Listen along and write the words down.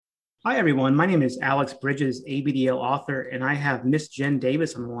Hi, everyone. My name is Alex Bridges, ABDL author, and I have Miss Jen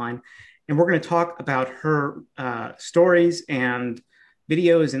Davis on the line. And we're going to talk about her stories and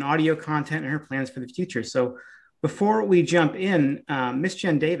videos and audio content and her plans for the future. So, before we jump in, Miss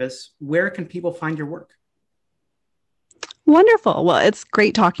Jen Davis, where can people find your work? Wonderful. Well, it's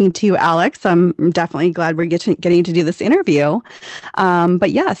great talking to you, Alex. I'm definitely glad we're getting to do this interview.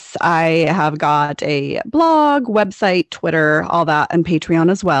 But yes, I have got a blog, website, Twitter, all that, and Patreon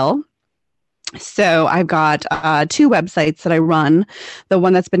as well. So I've got two websites that I run. The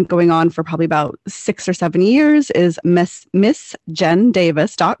one that's been going on for probably about 6 or 7 years is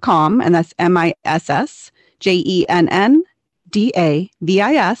missjendavis.com, and that's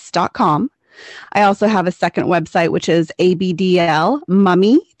MISSJENNDAVIS.com. I also have a second website, which is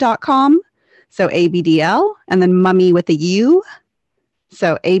abdlmummy.com. So ABDL and then mummy with a U.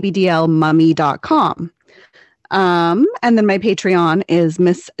 So abdlmummy.com. And then my Patreon is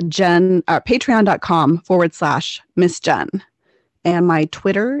patreon.com/Miss Jen. And my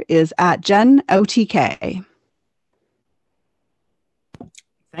Twitter is at JenOTK.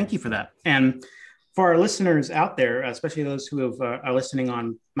 Thank you for that. And for our listeners out there, especially those who are listening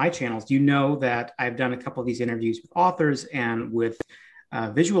on my channels, you know that I've done a couple of these interviews with authors and with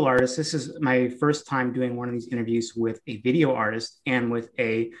visual artists. This is my first time doing one of these interviews with a video artist and with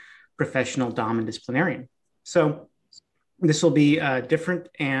a professional dom and disciplinarian. So this will be different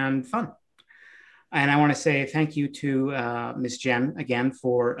and fun. And I want to say thank you to Ms. Jen again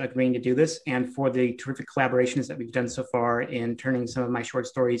for agreeing to do this and for the terrific collaborations that we've done so far in turning some of my short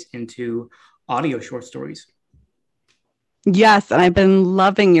stories into audio short stories. Yes, and I've been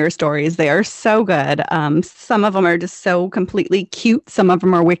loving your stories. They are so good. Some of them are just so completely cute. Some of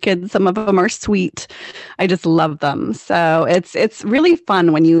them are wicked. Some of them are sweet. I just love them. So it's really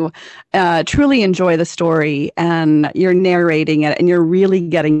fun when you truly enjoy the story and you're narrating it and you're really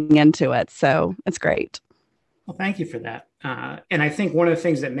getting into it. So it's great. Well, thank you for that. And I think one of the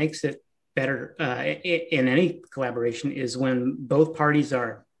things that makes it better in any collaboration is when both parties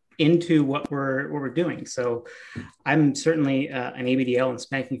are into what we're doing. So I'm certainly an ABDL and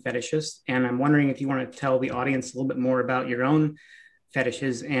spanking fetishist, and I'm wondering if you want to tell the audience a little bit more about your own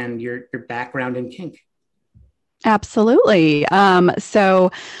fetishes and your background in kink. Absolutely.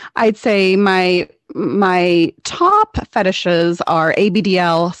 So I'd say my top fetishes are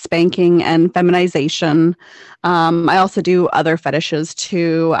ABDL, spanking, and feminization. I also do other fetishes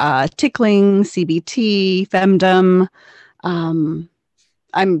too, tickling, CBT, femdom.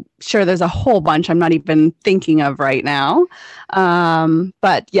 I'm sure there's a whole bunch I'm not even thinking of right now.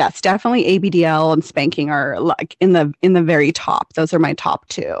 But yes, definitely ABDL and spanking are like in the very top. Those are my top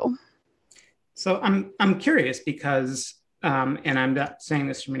two. So I'm curious because, and I'm not saying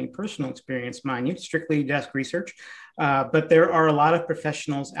this from any personal experience, mind you, strictly desk research, but there are a lot of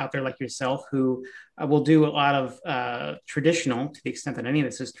professionals out there like yourself who will do a lot of traditional, to the extent that any of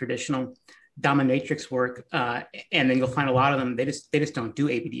this is traditional, dominatrix work, and then you'll find a lot of them, they just don't do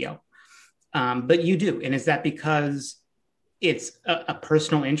ABDL, but you do. And is that because it's a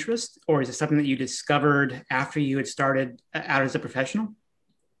personal interest, or is it something that you discovered after you had started out as a professional?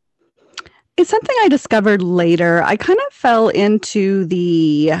 It's something I discovered later. I kind of fell into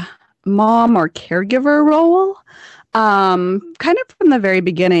the mom or caregiver role, kind of from the very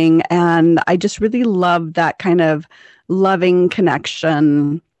beginning. And I just really loved that kind of loving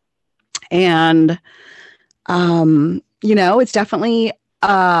connection. And, it's definitely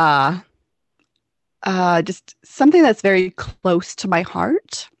just something that's very close to my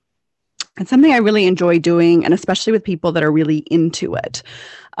heart. It's something I really enjoy doing, and especially with people that are really into it.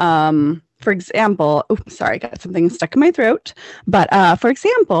 For example, sorry, I got something stuck in my throat. But for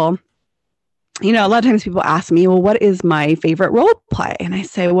example, a lot of times people ask me, well, what is my favorite role play? And I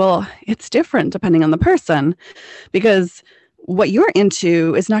say, well, it's different depending on the person, because what you're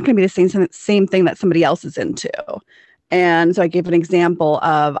into is not going to be the same thing that somebody else is into. And so I gave an example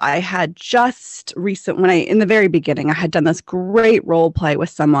of I had just in the very beginning, I had done this great role play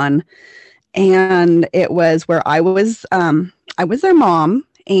with someone, and it was where I was their mom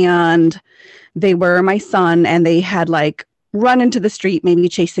and they were my son, and they had like run into the street, maybe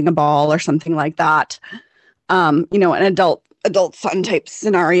chasing a ball or something like that. An adult son type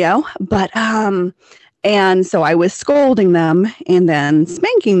scenario. But and so I was scolding them and then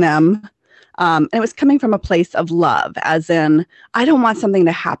spanking them. And it was coming from a place of love, as in, I don't want something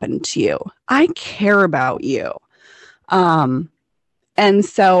to happen to you. I care about you. And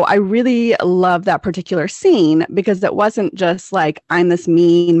so I really love that particular scene because it wasn't just like, I'm this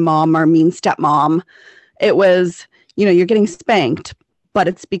mean mom or mean stepmom. It was, you're getting spanked, but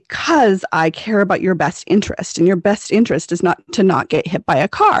it's because I care about your best interest, and your best interest is not to not get hit by a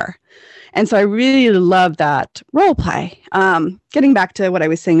car. And so I really love that role play. Getting back to what I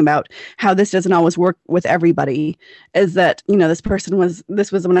was saying about how this doesn't always work with everybody, is that, you know, this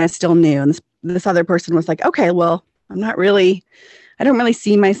was when I was still new, and this other person was like, okay, well, I don't really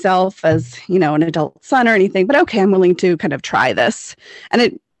see myself as, you know, an adult son or anything, but okay, I'm willing to kind of try this. And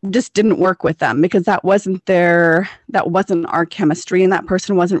it just didn't work with them because that wasn't our chemistry, and that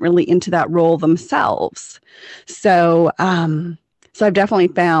person wasn't really into that role themselves. So, so I've definitely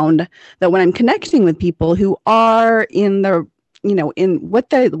found that when I'm connecting with people who are in the, you know, in what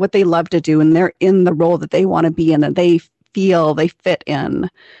they love to do, and they're in the role that they want to be in, and they feel they fit in,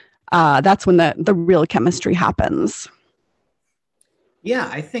 that's when the real chemistry happens. Yeah,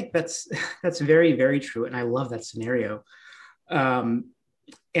 I think that's very, very true, and I love that scenario.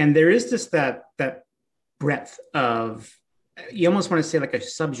 And there is just that breadth of, you almost want to say like a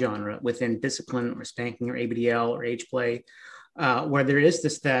subgenre within discipline or spanking or ABDL or age play, where there is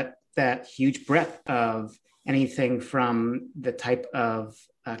this that huge breadth of anything from the type of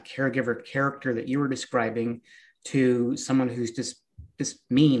caregiver character that you were describing to someone who's just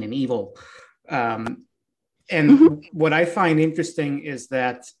mean and evil. And what I find interesting is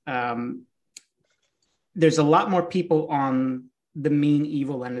that there's a lot more people on the mean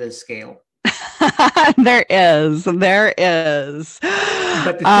evil end of the scale. There is. But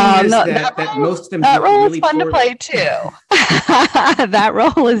the thing is that most of them, that role really is fun to play too. That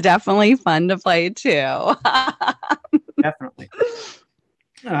role is definitely fun to play too. Definitely.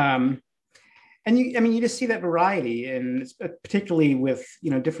 And you just see that variety, and particularly with,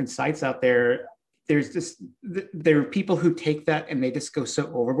 you know, different sites out there. There are people who take that and they just go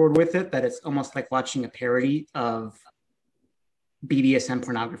so overboard with it that it's almost like watching a parody of BDSM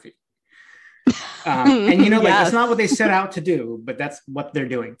pornography. And, you know, like, that's not what they set out to do, but that's what they're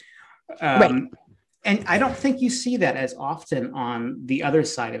doing. Right. And I don't think you see that as often on the other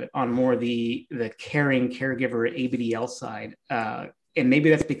side of it, on more the caring caregiver ABDL side. And maybe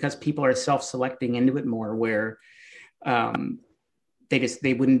that's because people are self-selecting into it more, where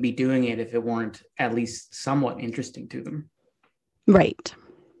they wouldn't be doing it if it weren't at least somewhat interesting to them. Right.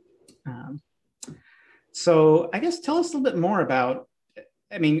 So I guess tell us a little bit more about,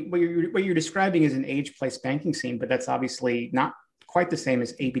 I mean, what you're describing is an age play spanking scene, but that's obviously not quite the same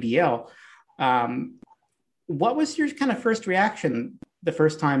as ABDL. What was your kind of first reaction the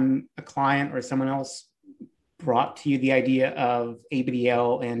first time a client or someone else brought to you the idea of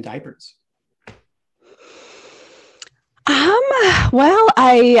ABDL and diapers? Well,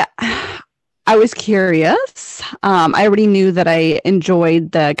 I was curious. I already knew that I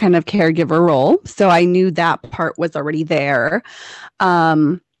enjoyed the kind of caregiver role, so I knew that part was already there.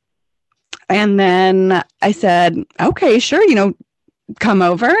 And then I said, okay, sure, you know, come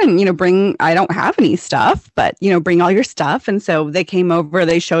over and, you know, I don't have any stuff, but, you know, bring all your stuff. And so they came over,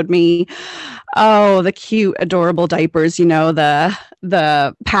 they showed me, the cute, adorable diapers, you know,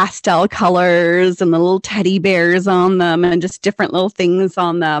 the pastel colors and the little teddy bears on them and just different little things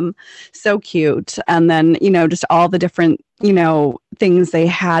on them. So cute. And then, you know, just all the different, you know, things they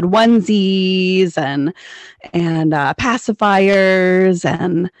had, onesies and pacifiers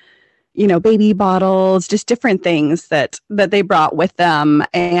and, you know, baby bottles, just different things that they brought with them,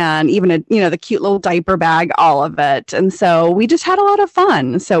 and even the cute little diaper bag, all of it. And so we just had a lot of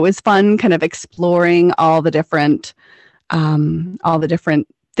fun. So it was fun kind of exploring all the different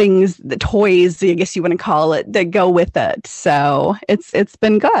things, the toys, I guess you want to call it, that go with it. So it's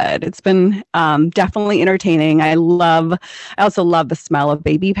been good. It's been definitely entertaining. I also love the smell of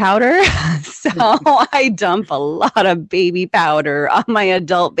baby powder. So I dump a lot of baby powder on my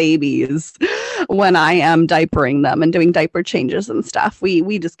adult babies when I am diapering them and doing diaper changes and stuff.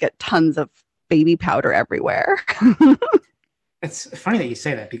 We just get tons of baby powder everywhere. It's funny that you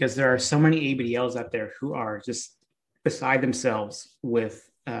say that, because there are so many ABDLs out there who are just beside themselves with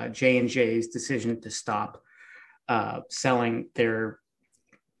J&J's decision to stop selling their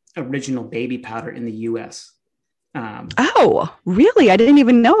original baby powder in the U.S. Oh, really? I didn't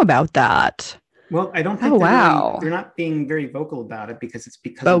even know about that. Well, I don't think they're not being very vocal about it, because it's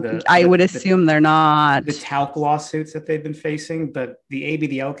because of I would assume they're not. The talc lawsuits that they've been facing, but the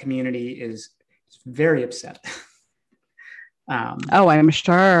ABDL community is very upset. I'm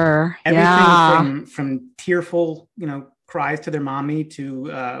sure. Everything from tearful, you know, cries to their mommy to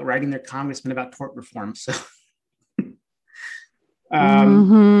writing their congressman about tort reform.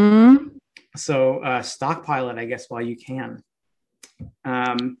 So, stockpile it, I guess, while you can.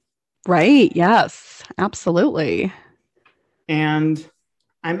 Right. Yes, absolutely. And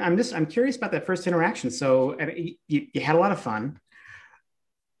I'm curious about that first interaction. So you had a lot of fun.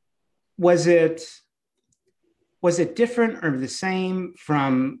 was it different or the same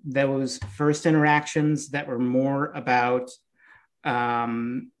from those first interactions that were more about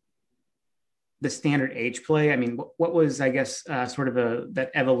the standard age play? I mean, what was, I guess, sort of that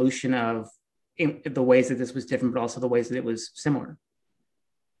evolution of the ways that this was different, but also the ways that it was similar?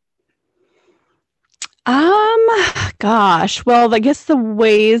 Gosh, well, I guess the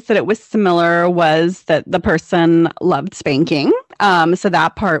ways that it was similar was that the person loved spanking. So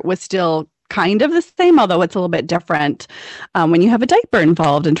that part was still kind of the same, although it's a little bit different when you have a diaper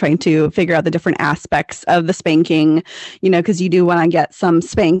involved and trying to figure out the different aspects of the spanking, because you do want to get some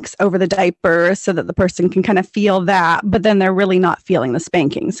Spanx over the diaper so that the person can kind of feel that, but then they're really not feeling the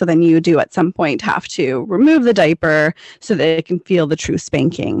spanking. So then you do at some point have to remove the diaper so that it can feel the true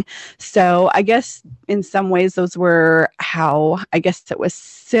spanking. So I guess in some ways those were how I guess it was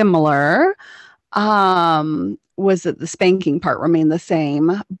similar. Was that the spanking part remained the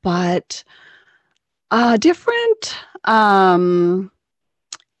same, but different. I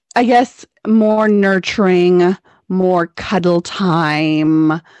guess more nurturing, more cuddle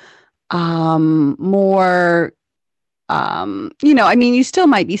time, more, you still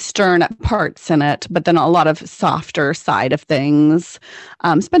might be stern at parts in it, but then a lot of softer side of things,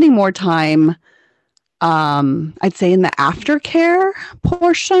 spending more time, I'd say in the aftercare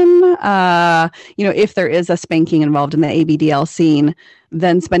portion, if there is a spanking involved in the ABDL scene,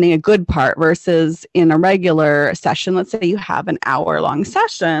 then spending a good part versus in a regular session. Let's say you have an hour-long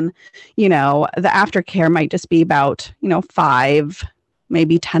session, the aftercare might just be about, 5,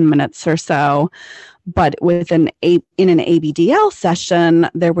 maybe 10 minutes or so. But in an ABDL session,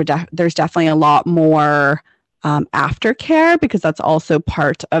 there's definitely a lot more aftercare, because that's also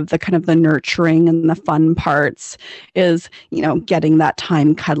part of the kind of the nurturing and the fun parts is, getting that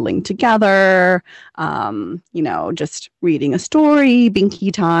time cuddling together, just reading a story,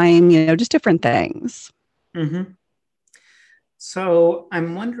 binky time, just different things. Mm-hmm. So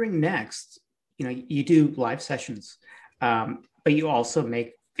I'm wondering next, you do live sessions, but you also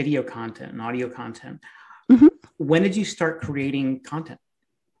make video content and audio content. Mm-hmm. When did you start creating content?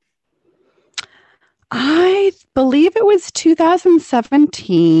 I believe it was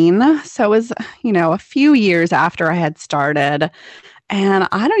 2017. So it was, a few years after I had started. And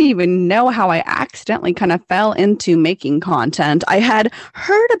I don't even know how I accidentally kind of fell into making content. I had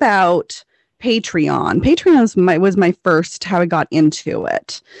heard about Patreon. Patreon was my first, how I got into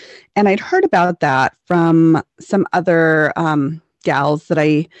it. And I'd heard about that from some other gals that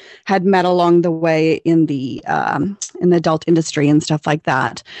I had met along the way in the adult industry and stuff like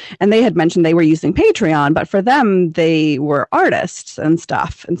that. And they had mentioned they were using Patreon, but for them, they were artists and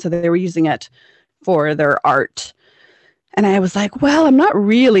stuff. And so they were using it for their art. And I was like, well, I'm not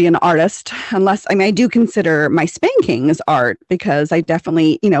really an artist unless, I do consider my spanking as art, because I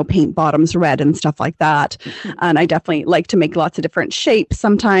definitely, paint bottoms red and stuff like that. And I definitely like to make lots of different shapes.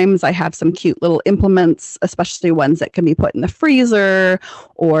 Sometimes I have some cute little implements, especially ones that can be put in the freezer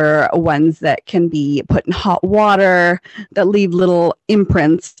or ones that can be put in hot water that leave little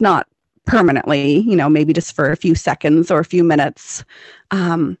imprints, not permanently, maybe just for a few seconds or a few minutes,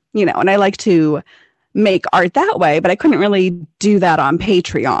 and I like to make art that way, but I couldn't really do that on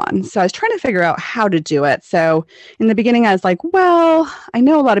Patreon. So I was trying to figure out how to do it. So in the beginning, I was like, well, I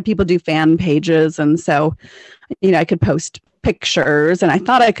know a lot of people do fan pages. And so, I could post pictures, and I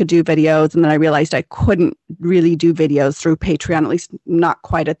thought I could do videos. And then I realized I couldn't really do videos through Patreon, at least not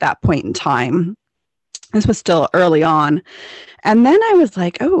quite at that point in time. This was still early on. And then I was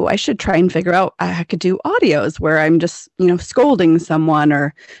like, oh, I should try and figure out I could do audios where I'm just, scolding someone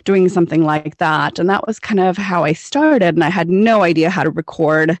or doing something like that. And that was kind of how I started. And I had no idea how to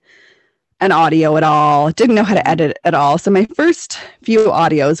record an audio at all. Didn't know how to edit at all. So my first few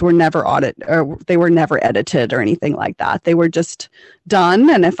audios were never they were never edited or anything like that. They were just done.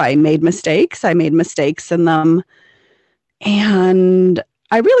 And if I made mistakes, I made mistakes in them. And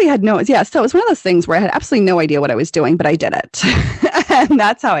I really had so it was one of those things where I had absolutely no idea what I was doing, but I did it. And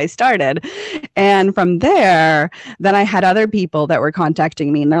that's how I started. And from there, then I had other people that were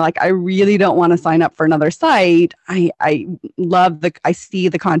contacting me, and they're like, I really don't want to sign up for another site. I see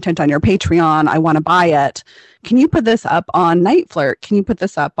the content on your Patreon. I want to buy it. Can you put this up on NiteFlirt? Can you put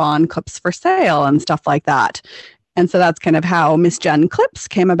this up on Clips for Sale and stuff like that? And so that's kind of how Miss Jen Clips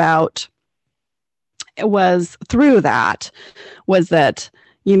came about. It was through that,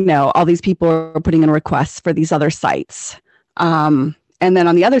 all these people are putting in requests for these other sites. And then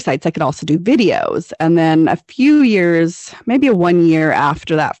on the other sites, I could also do videos. And then a few years, maybe 1 year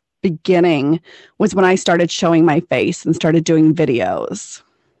after that beginning, was when I started showing my face and started doing videos.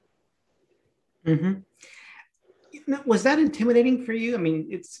 Mm-hmm. Was that intimidating for you? I mean,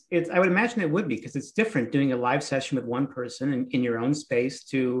 it's. I would imagine it would be, because it's different doing a live session with one person in your own space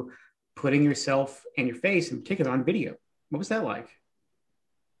to putting yourself and your face, in particular, on video. What was that like?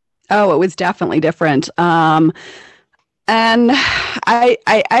 Oh, it was definitely different. And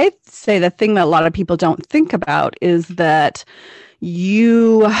I'd say the thing that a lot of people don't think about is that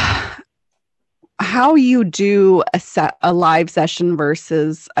how you do a live session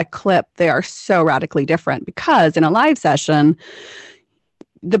versus a clip, they are so radically different, because in a live session,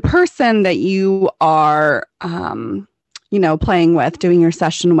 the person that you are, playing with, doing your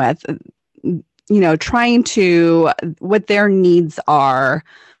session with, trying to, what their needs are,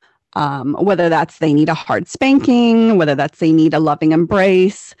 whether that's they need a hard spanking, whether that's they need a loving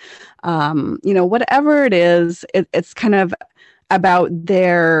embrace, whatever it is, it's kind of about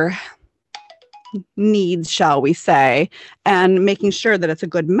their needs, shall we say, and making sure that it's a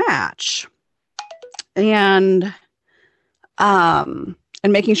good match, and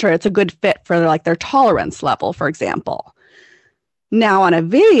making sure it's a good fit for their tolerance level, for example. Now on a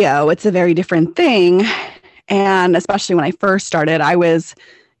video, it's a very different thing. And especially when I first started, I was,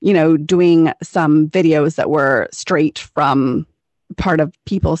 doing some videos that were straight from part of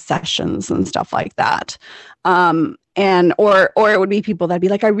people's sessions and stuff like that. Or it would be people that'd be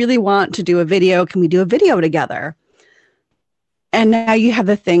like, I really want to do a video. Can we do a video together? And now you have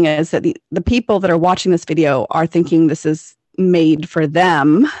the thing is that the people that are watching this video are thinking this is made for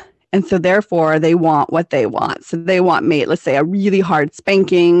them. And so therefore they want what they want. So they want, let's say, a really hard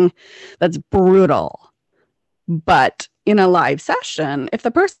spanking that's brutal. But in a live session, if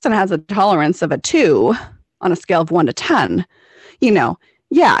the person has a tolerance of a 2 on a scale of 1 to 10,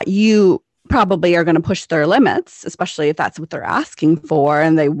 you probably are going to push their limits, especially if that's what they're asking for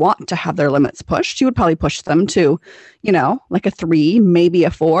and they want to have their limits pushed. You would probably push them to, like a 3, maybe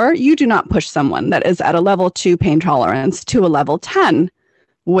a 4. You do not push someone that is at a level 2 pain tolerance to a level 10,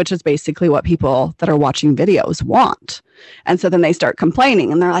 which is basically what people that are watching videos want. And so then they start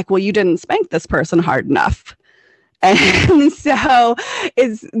complaining and they're like, well, you didn't spank this person hard enough. And so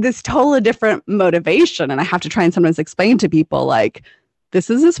it's this totally different motivation. And I have to try and sometimes explain to people, like, this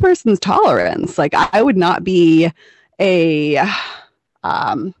is this person's tolerance. Like, I would not be a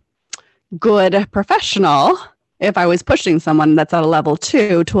good professional if I was pushing someone that's at a level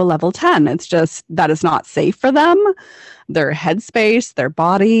 2 to a level 10. It's just, that is not safe for them, their headspace, their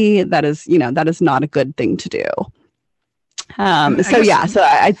body. That is not a good thing to do. So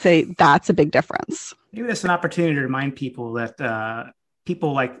I'd say that's a big difference. Maybe that's an opportunity to remind people that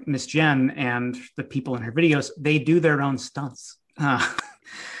people like Miss Jen and the people in her videos, they do their own stunts.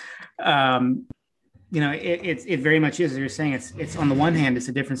 It very much is, as you're saying, it's on the one hand, it's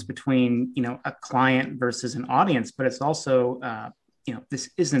a difference between, a client versus an audience, but it's also, this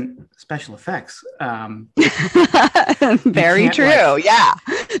isn't special effects. Very true. Yeah.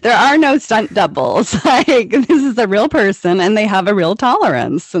 There are no stunt doubles. Like, this is a real person and they have a real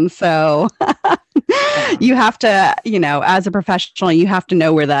tolerance. And so you have to, as a professional, you have to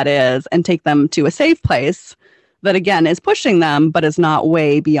know where that is and take them to a safe place that, again, is pushing them, but is not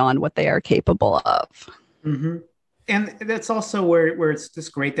way beyond what they are capable of. Mm-hmm. And that's also where it's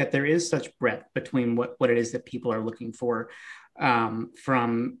just great that there is such breadth between what it is that people are looking for,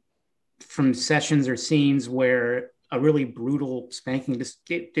 from sessions or scenes where a really brutal spanking,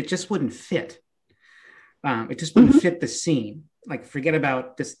 it just wouldn't fit. It just wouldn't fit the scene. Like, forget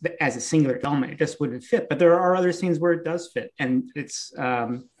about this as a singular element. It just wouldn't fit. But there are other scenes where it does fit. And it's,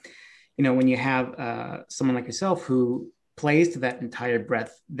 when you have someone like yourself who plays to that entire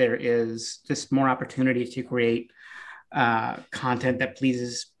breadth, there is just more opportunity to create content that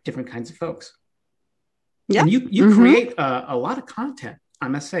pleases different kinds of folks. Yeah, and you create a lot of content, I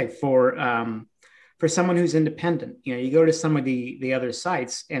must say, for someone who's independent. You go to some of the other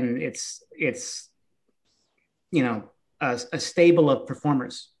sites, and it's a stable of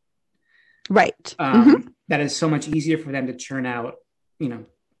performers, right? That is so much easier for them to churn out,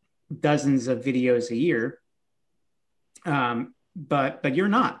 dozens of videos a year. But you're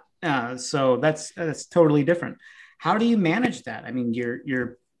not, so that's totally different. How do you manage that? I mean,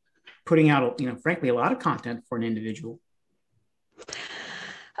 you're putting out, frankly, a lot of content for an individual.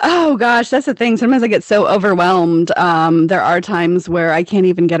 Oh gosh, that's the thing. Sometimes I get so overwhelmed. There are times where I can't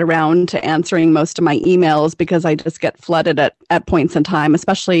even get around to answering most of my emails because I just get flooded at points in time,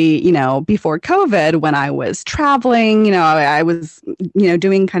 especially, before COVID, when I was traveling. I was,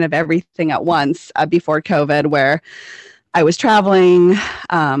 doing kind of everything at once before COVID, where I was traveling,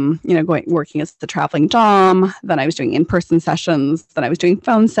 working as the traveling dom. Then I was doing in-person sessions. Then I was doing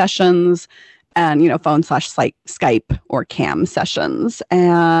phone sessions. and, phone/Skype or cam sessions.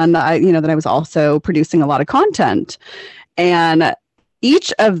 And then I was also producing a lot of content. And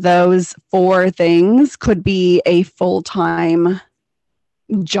each of those four things could be a full-time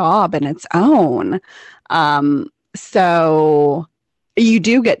job in its own. So you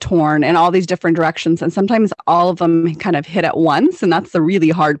do get torn in all these different directions, and sometimes all of them kind of hit at once. And that's the really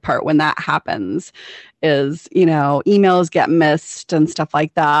hard part when that happens is, emails get missed and stuff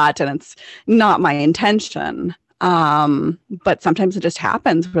like that. And it's not my intention. But sometimes it just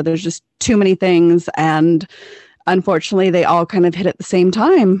happens where there's just too many things, and unfortunately they all kind of hit at the same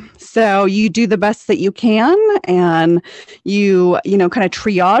time. So you do the best that you can, and you kind of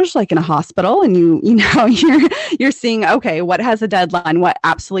triage like in a hospital, and you're seeing, okay, what has a deadline, what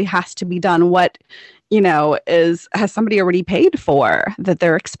absolutely has to be done, what has somebody already paid for that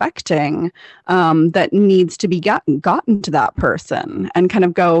they're expecting, that needs to be gotten to that person, and kind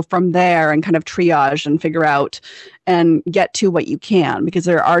of go from there and kind of triage and figure out and get to what you can, because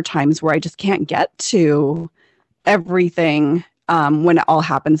there are times where I just can't get to everything when it all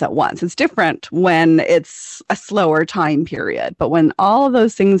happens at once. It's different when it's a slower time period, but when all of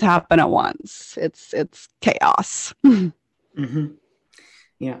those things happen at once, it's chaos. Mm-hmm.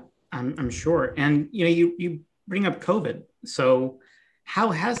 Yeah, I'm sure. And you bring up COVID. So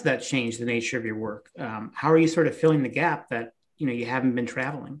how has that changed the nature of your work? How are you sort of filling the gap that you haven't been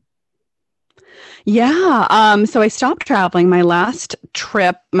traveling? Yeah. So I stopped traveling. My last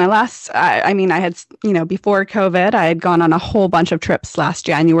trip, I had, before COVID, I had gone on a whole bunch of trips last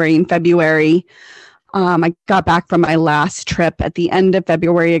January and February. I got back from my last trip at the end of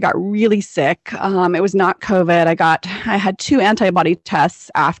February. I got really sick. It was not COVID. I had 2 antibody tests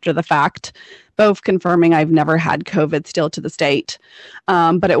after the fact, both confirming I've never had COVID still to this date.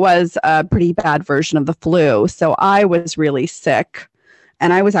 But it was a pretty bad version of the flu. So I was really sick.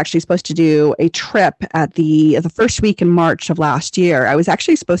 And I was actually supposed to do a trip at the first week in March of last year. I was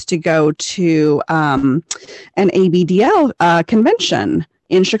actually supposed to go to an ABDL convention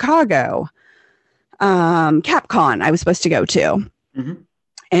in Chicago. CapCon I was supposed to go to. Mm-hmm.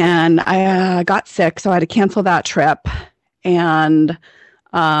 And I got sick, so I had to cancel that trip. And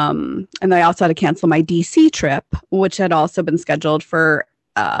I also had to cancel my DC trip, which had also been scheduled for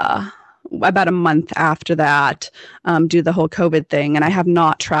about a month after that, due to the whole COVID thing. And I have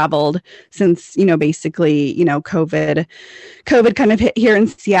not traveled since, basically, COVID kind of hit here in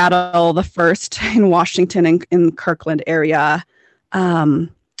Seattle, the first in Washington and in Kirkland area.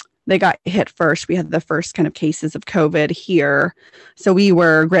 They got hit first. We had the first kind of cases of COVID here. So we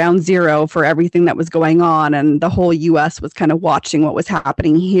were ground zero for everything that was going on. And the whole US was kind of watching what was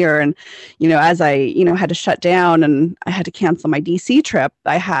happening here. And, as I, had to shut down and I had to cancel my DC trip,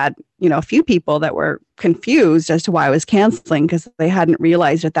 I had, a few people that were confused as to why I was canceling, because they hadn't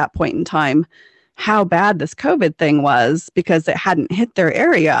realized at that point in time how bad this COVID thing was, because it hadn't hit their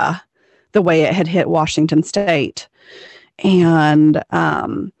area the way it had hit Washington State. And,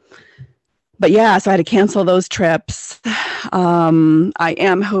 but yeah, so I had to cancel those trips. I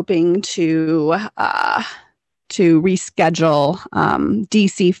am hoping to reschedule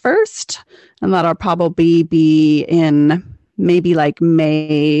DC first, and that'll probably be in maybe like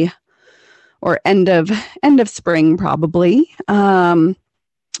May or end of spring probably. But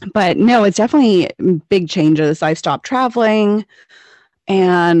no, it's definitely big changes. I stopped traveling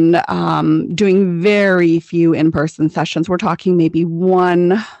and doing very few in-person sessions. We're talking maybe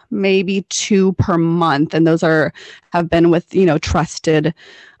 1, maybe 2 per month. And those have been with, trusted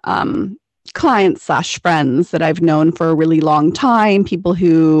clients / friends that I've known for a really long time, people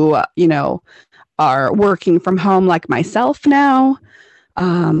who, are working from home like myself now,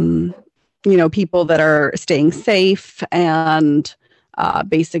 people that are staying safe and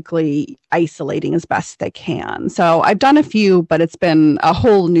basically isolating as best they can. So I've done a few, but it's been a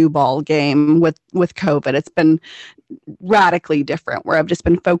whole new ball game with COVID. It's been radically different, where I've just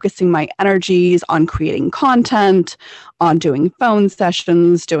been focusing my energies on creating content, on doing phone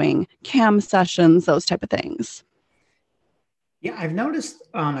sessions, doing cam sessions, those type of things. Yeah, I've noticed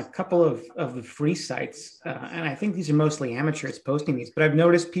on a couple of the free sites, and I think these are mostly amateurs posting these, but I've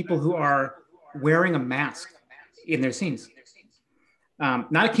noticed people who are wearing a mask in their scenes.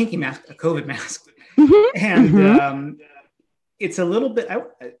 Not a kinky mask, a COVID mask. Mm-hmm. And mm-hmm. It's a little bit,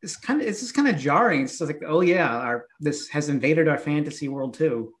 it's just kind of jarring. It's like, oh yeah, this has invaded our fantasy world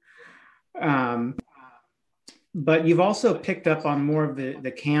too. But you've also picked up on more of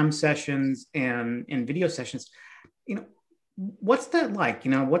the cam sessions and video sessions. What's that like?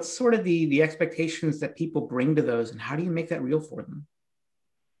 What's sort of the expectations that people bring to those, and how do you make that real for them?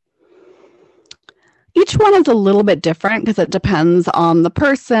 Each one is a little bit different because it depends on the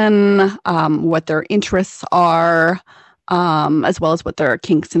person, what their interests are, as well as what their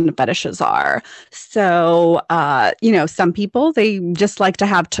kinks and fetishes are. So, some people they just like to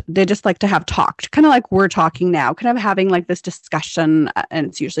have talked, kind of like we're talking now, kind of having like this discussion, and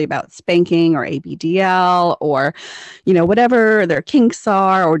it's usually about spanking or ABDL or, whatever their kinks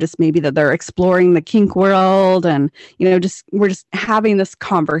are, or just maybe that they're exploring the kink world, and we're just having this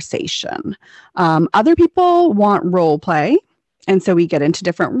conversation. Other people want role play. And so we get into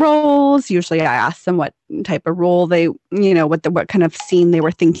different roles. Usually I ask them what type of role they, what kind of scene they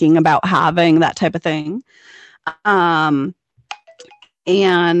were thinking about having, that type of thing.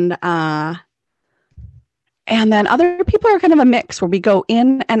 And then other people are kind of a mix where we go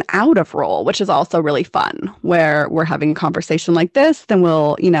in and out of role, which is also really fun, where we're having a conversation like this, then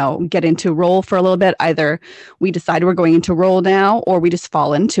we'll, get into role for a little bit. Either we decide we're going into role now, or we just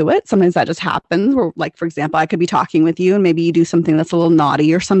fall into it. Sometimes that just happens. Where, like, for example, I could be talking with you and maybe you do something that's a little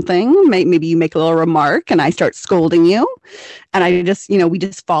naughty or something. Maybe you make a little remark and I start scolding you. And I just, we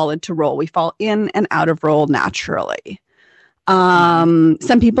just fall into role. We fall in and out of role naturally. Some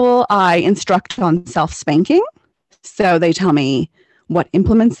people I instruct on self-spanking. So they tell me what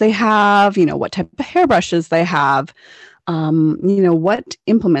implements they have, what type of hairbrushes they have, what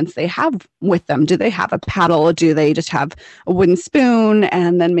implements they have with them. Do they have a paddle? Do they just have a wooden spoon?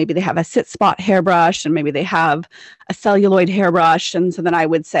 And then maybe they have a sit spot hairbrush, and maybe they have a celluloid hairbrush. And so then I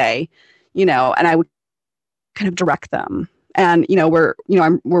would say, and I would kind of direct them. And, we're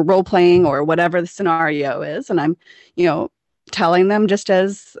role playing or whatever the scenario is. And I'm, telling them just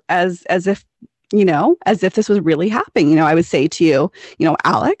as if, as if this was really happening. I would say to you,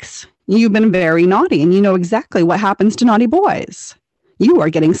 Alex, you've been very naughty, and you know exactly what happens to naughty boys. You are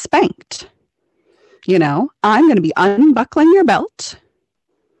getting spanked. I'm going to be unbuckling your belt,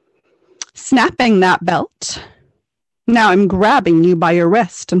 snapping that belt. Now I'm grabbing you by your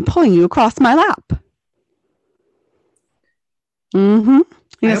wrist and pulling you across my lap. Mm-hmm.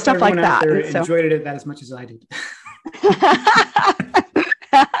 Stuff like that. Enjoyed it that as much as I did.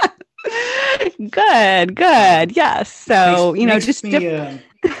 Good. Yes. So, makes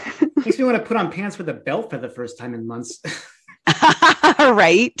me want to put on pants with a belt for the first time in months.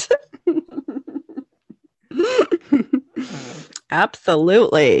 Right.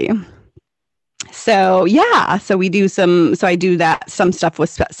 Absolutely. So, yeah. So I do some stuff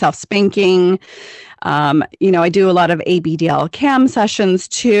with self-spanking. I do a lot of ABDL cam sessions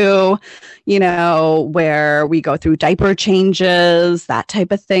too, where we go through diaper changes, that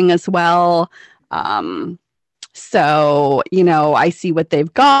type of thing as well. So, I see what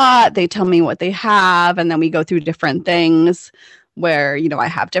they've got, they tell me what they have, and then we go through different things where, I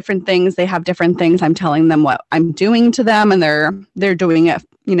have different things, they have different things. I'm telling them what I'm doing to them, and they're doing it,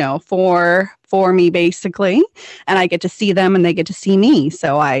 for me basically, and I get to see them and they get to see me.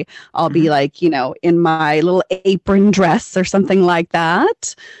 So I'll be like, in my little apron dress or something like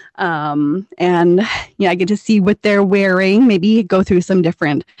that. And I get to see what they're wearing, maybe go through some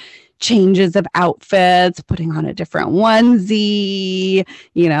different changes of outfits, putting on a different onesie,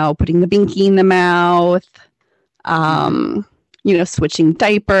 putting the binky in the mouth, switching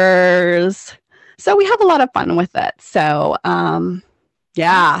diapers. So we have a lot of fun with it. So,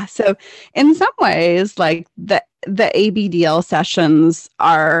 yeah. So in some ways, like the ABDL sessions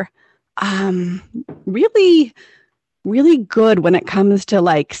are really, really good when it comes to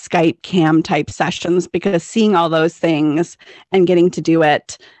like Skype cam type sessions, because seeing all those things and getting to do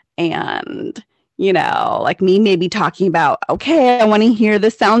it, and like me maybe talking about, okay, I want to hear the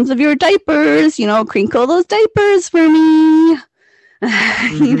sounds of your diapers, crinkle those diapers for me.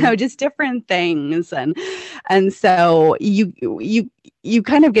 Just different things. And so you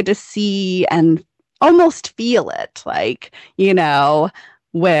kind of get to see and almost feel it, like,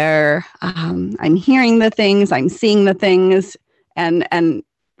 where I'm hearing the things, I'm seeing the things, and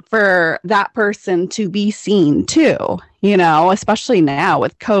for that person to be seen too, especially now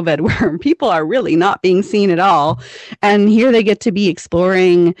with COVID, where people are really not being seen at all. And here they get to be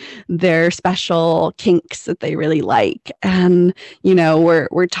exploring their special kinks that they really like. And,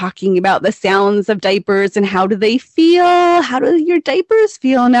 we're talking about the sounds of diapers and how do they feel? How do your diapers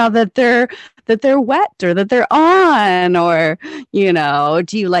feel now that they're wet or that they're on? Or,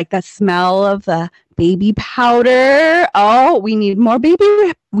 do you like the smell of the baby powder? Oh, we need more baby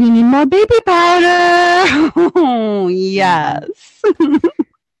powder. Oh, yes.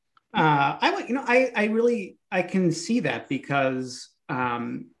 I can see that, because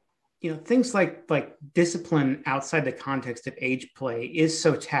things like discipline outside the context of age play is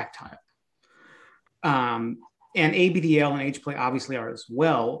so tactile. and ABDL and H play obviously are as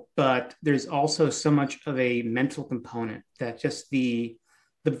well, but there's also so much of a mental component that just the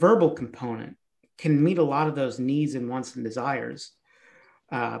verbal component can meet a lot of those needs and wants and desires,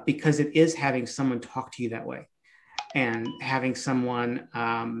 because it is having someone talk to you that way and having someone,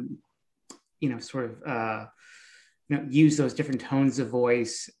 use those different tones of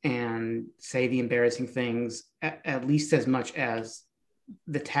voice and say the embarrassing things at least as much as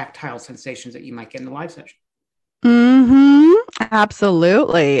the tactile sensations that you might get in the live session. Mm-hmm.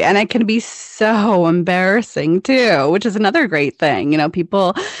 Absolutely. And it can be so embarrassing too, which is another great thing.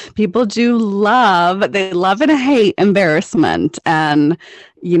 People they love and hate embarrassment. And,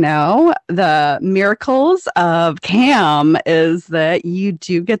 the miracles of CAM is that you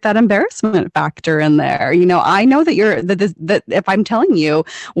do get that embarrassment factor in there. I know that if I'm telling you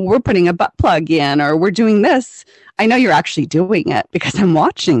we're putting a butt plug in or we're doing this, I know you're actually doing it because I'm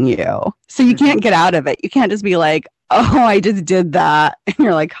watching you. So you can't get out of it. You can't just be like, oh, I just did that. And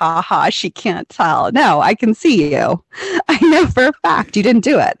you're like, ha ha, she can't tell. No, I can see you. I know for a fact you didn't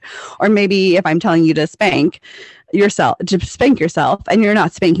do it. Or maybe if I'm telling you to spank yourself and you're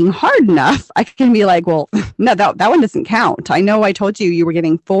not spanking hard enough, I can be like, well, no, that one doesn't count. I know I told you were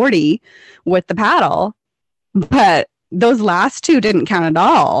getting 40 with the paddle, but those last two didn't count at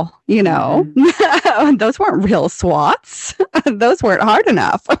all. Those weren't real swats. Those weren't hard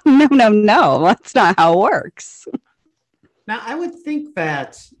enough. No, that's not how it works. Now, I would think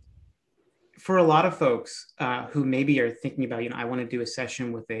that for a lot of folks who maybe are thinking about, I want to do a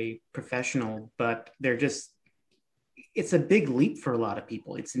session with a professional, but it's a big leap for a lot of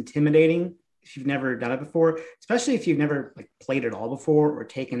people. It's intimidating if you've never done it before, especially if you've never played it all before or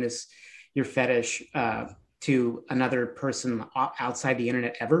taken your fetish to another person outside the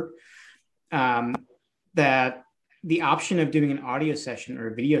internet ever. That the option of doing an audio session or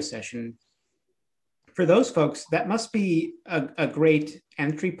a video session, for those folks, that must be a great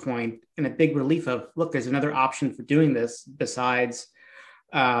entry point and a big relief of, look, there's another option for doing this besides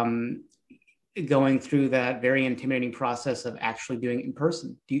going through that very intimidating process of actually doing it in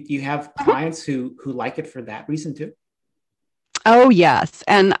person. Do you have clients who like it for that reason too? Oh, yes.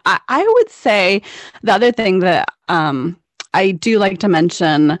 And I would say the other thing that I do like to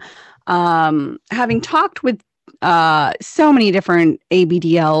mention, having talked with so many different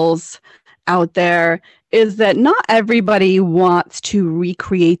ABDLs out there, is that not everybody wants to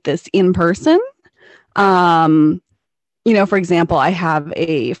recreate this in person. For example, I have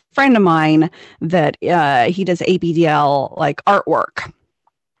a friend of mine that he does ABDL artwork.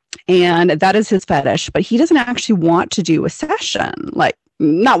 And that is his fetish, but he doesn't actually want to do a session,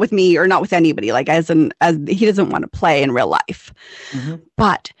 not with me or not with anybody, as he doesn't want to play in real life. Mm-hmm.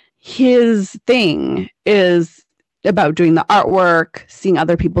 But his thing is about doing the artwork, seeing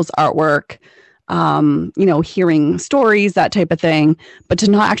other people's artwork, hearing stories, that type of thing, but to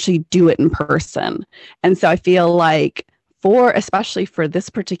not actually do it in person. And so I feel like especially for this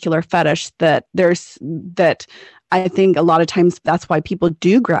particular fetish, I think a lot of times that's why people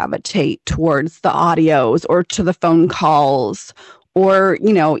do gravitate towards the audios or to the phone calls or,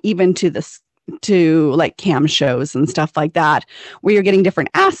 even to cam shows and stuff like that, where you're getting different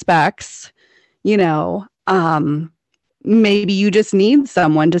aspects, maybe you just need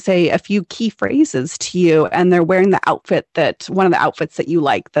someone to say a few key phrases to you and they're wearing one of the outfits that you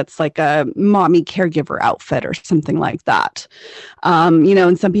like, that's like a mommy caregiver outfit or something like that.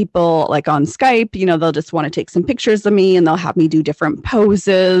 And some people on Skype, they'll just want to take some pictures of me and they'll have me do different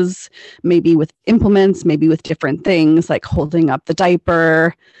poses, maybe with implements, maybe with different things like holding up the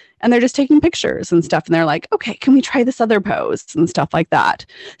diaper. And they're just taking pictures and stuff. And they're like, okay, can we try this other pose and stuff like that?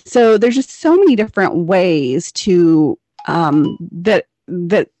 So there's just so many different ways to that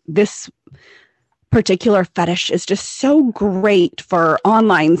this particular fetish is just so great for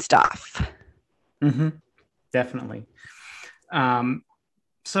online stuff. Mm-hmm. Definitely.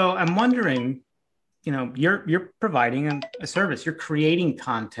 So I'm wondering, you're providing a service, you're creating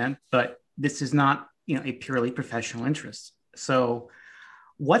content, but this is not, a purely professional interest. So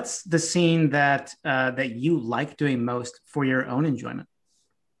what's the scene that you like doing most for your own enjoyment?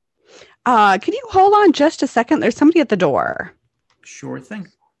 Could you hold on just a second? There's somebody at the door. Sure thing.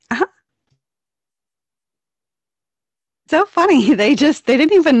 Uh-huh. So funny. They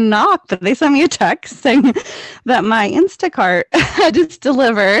didn't even knock, but they sent me a text saying that my Instacart had just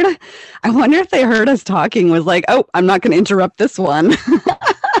delivered. I wonder if they heard us talking, was like, oh, I'm not going to interrupt this one.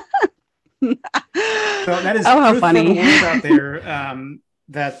 So that is how funny. For the world out there.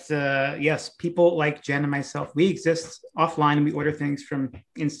 That yes, people like Jen and myself, we exist offline and we order things from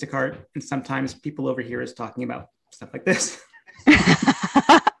Instacart, and sometimes people over here is talking about stuff like this.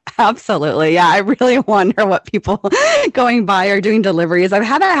 Absolutely. Yeah. I really wonder what people going by are doing deliveries. I've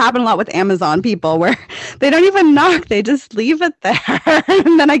had that happen a lot with Amazon people where they don't even knock. They just leave it there.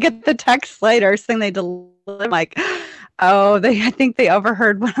 And then I get the text later saying they deliver. Like, oh, I think they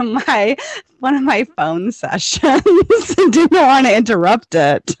overheard one of my phone sessions and didn't want to interrupt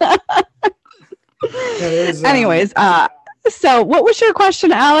it. Anyways, so what was your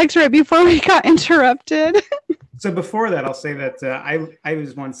question, Alex, right before we got interrupted? So before that, I'll say that I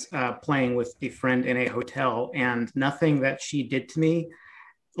was once playing with a friend in a hotel, and nothing that she did to me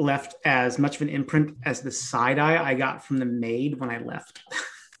left as much of an imprint as the side eye I got from the maid when I left.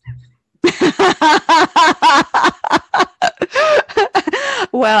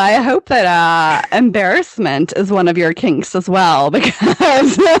 Well, I hope that embarrassment is one of your kinks as well,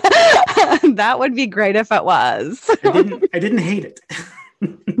 because that would be great if it was. I didn't hate it.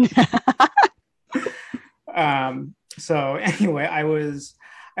 So anyway, I was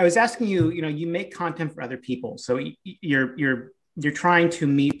asking you, you make content for other people. So you're trying to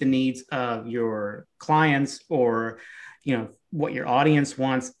meet the needs of your clients or, what your audience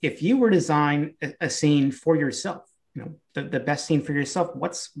wants. If you were to design a scene for yourself, the best scene for yourself,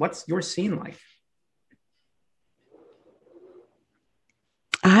 what's your scene like?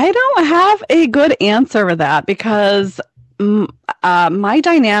 I don't have a good answer for that because my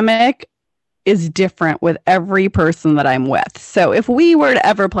dynamic is different with every person that I'm with. So if we were to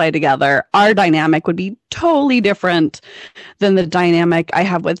ever play together, our dynamic would be totally different than the dynamic I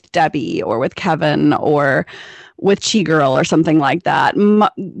have with Debbie or with Kevin or with Chi Girl or something like that.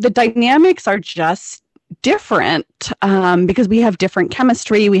 The dynamics are just different because we have different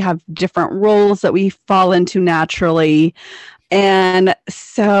chemistry. We have different roles that we fall into naturally. And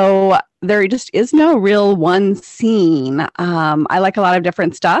so there just is no real one scene. I like a lot of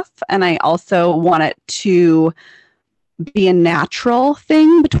different stuff, and I also want it to be a natural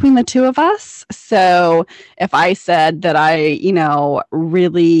thing between the two of us. So if I said that I,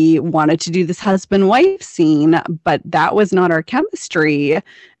 really wanted to do this husband-wife scene, but that was not our chemistry,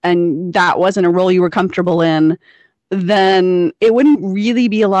 and that wasn't a role you were comfortable in, then it wouldn't really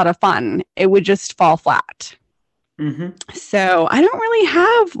be a lot of fun. It would just fall flat. Mm-hmm. So I don't really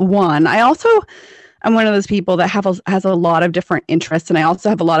have one. I'm one of those people that has a lot of different interests, and I also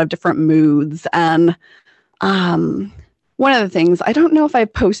have a lot of different moods. And one of the things, I don't know if I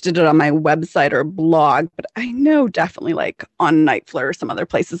posted it on my website or blog, but I know definitely like on Nightflare or some other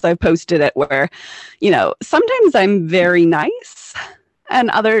places I've posted it where, sometimes I'm very nice and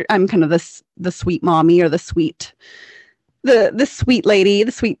I'm kind of the sweet mommy or the sweet lady,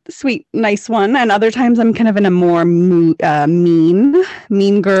 the sweet, nice one. And other times I'm kind of in a more mean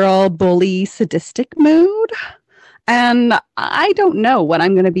girl, bully, sadistic mood. And I don't know what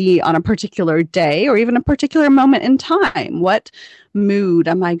I'm going to be on a particular day or even a particular moment in time. What mood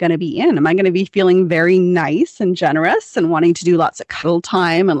am I going to be in? Am I going to be feeling very nice and generous and wanting to do lots of cuddle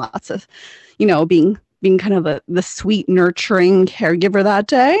time and lots of, being kind of the sweet, nurturing caregiver that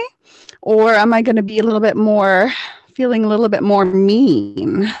day? Or am I going to be feeling a little bit more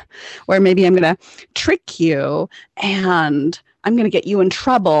mean, where maybe I'm going to trick you and I'm going to get you in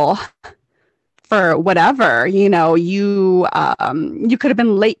trouble for whatever, you could have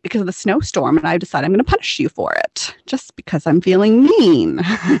been late because of the snowstorm and I decided I'm going to punish you for it just because I'm feeling mean.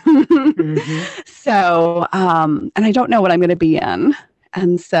 Mm-hmm. So, and I don't know what I'm going to be in.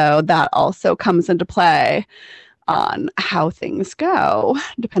 And so that also comes into play on how things go,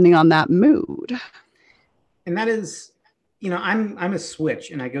 depending on that mood. And that is, I'm a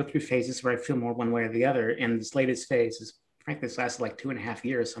switch, and I go through phases where I feel more one way or the other. And this latest phase is, frankly, this lasted like 2.5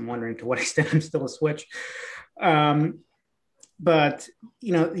 years. So I'm wondering to what extent I'm still a switch. But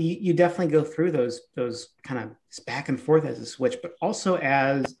you definitely go through those kind of back and forth as a switch, but also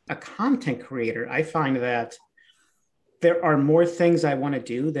as a content creator, I find that there are more things I want to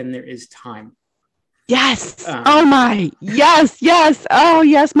do than there is time. Yes. Yes. Oh,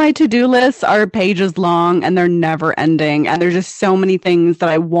 yes. My to-do lists are pages long and they're never ending. And there's just so many things that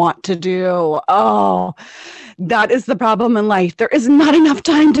I want to do. Oh, that is the problem in life. There is not enough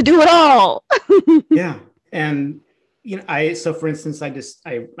time to do it all. Yeah. And, so for instance,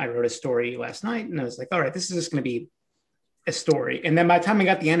 I wrote a story last night and I was like, all right, this is just going to be a story. And then by the time I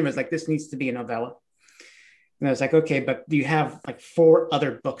got the end, I was like, this needs to be a novella. And I was like, okay, but do you have like 4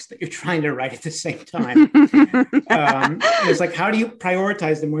 other books that you're trying to write at the same time? It's like, how do you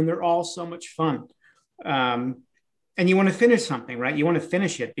prioritize them when they're all so much fun? And you want to finish something, right? You want to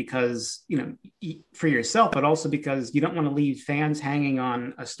finish it because, for yourself, but also because you don't want to leave fans hanging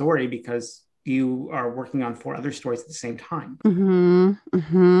on a story because you are working on 4 other stories at the same time. Mm-hmm.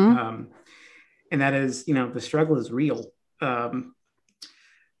 Mm-hmm. And that is, the struggle is real.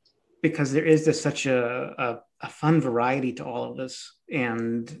 because there is just such a fun variety to all of this,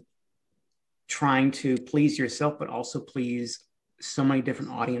 and trying to please yourself, but also please so many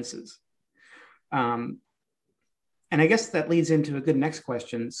different audiences. And I guess that leads into a good next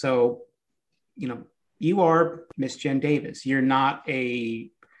question. So, you are Miss Jen Davis. You're not a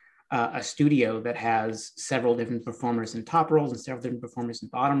studio that has several different performers in top roles and several different performers in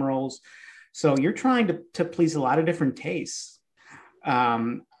bottom roles. So you're trying to please a lot of different tastes,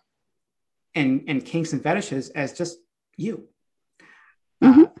 and kinks and fetishes as just you.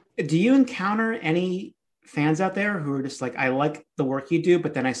 Mm-hmm. Do you encounter any fans out there who are just like, I like the work you do,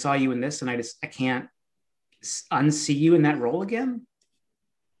 but then I saw you in this and I can't unsee you in that role again?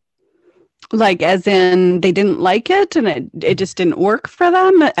 Like, as in they didn't like it and it just didn't work for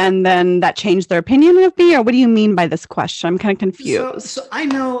them, and then that changed their opinion of me? Or what do you mean by this question? I'm kind of confused. So I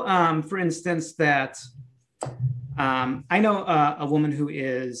know, for instance, that I know a woman who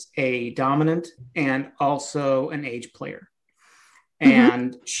is a dominant and also an age player.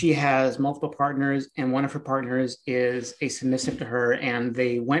 And she has multiple partners, and one of her partners is a submissive to her, and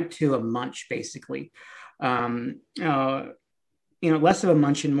they went to a munch, basically. Less of a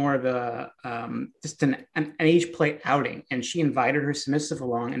munch and more of a just an age play outing. And she invited her submissive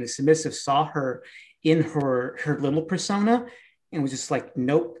along, and the submissive saw her in her little persona and was just like,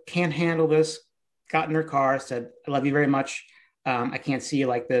 nope, can't handle this. Got in her car, said, I love you very much. I can't see you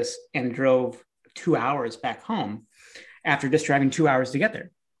like this, and drove 2 hours back home after just driving 2 hours to get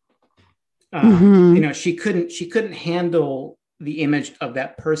there. She couldn't handle the image of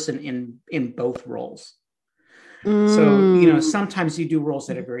that person in both roles. So, sometimes you do roles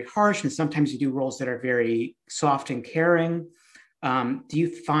that are very harsh, and sometimes you do roles that are very soft and caring. Do you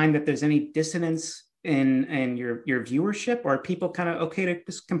find that there's any dissonance in your viewership, or are people kind of okay to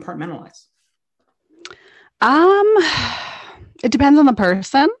just compartmentalize? It depends on the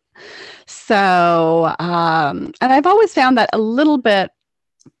person. So, and I've always found that a little bit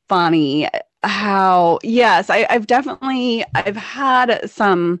funny how, yes, I've had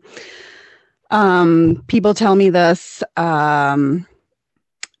some people tell me this, not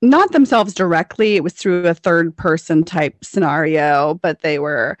themselves directly. It was through a third person type scenario, but they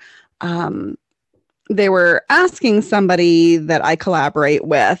were asking somebody that I collaborate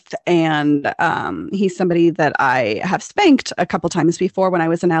with, and he's somebody that I have spanked a couple times before when I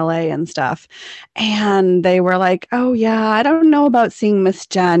was in LA and stuff. And they were like, "Oh yeah, I don't know about seeing Miss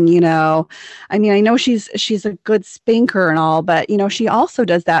Jen. I mean, I know she's a good spanker and all, but she also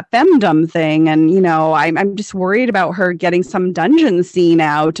does that femdom thing, and I'm just worried about her getting some dungeon scene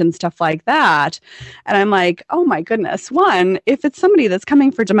out and stuff like that." And I'm like, "Oh my goodness! One, if it's somebody that's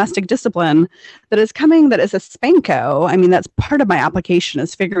coming for domestic discipline, that is a spanko, I mean, that's part of my application,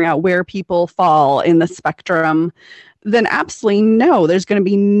 is figuring out where people fall in the spectrum, then absolutely no, there's going to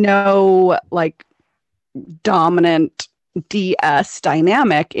be no like dominant DS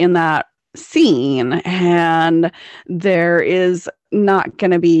dynamic in that scene. And there is not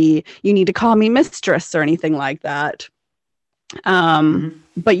going to be, you need to call me mistress or anything like that.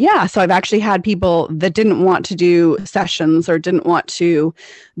 But yeah, so I've actually had people that didn't want to do sessions or didn't want to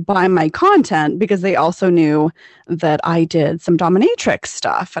buy my content because they also knew that I did some dominatrix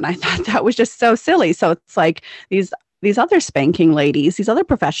stuff. And I thought that was just so silly. So it's like these other spanking ladies, these other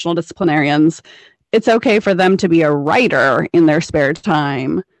professional disciplinarians, it's okay for them to be a writer in their spare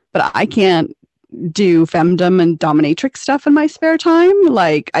time, but I can't do femdom and dominatrix stuff in my spare time.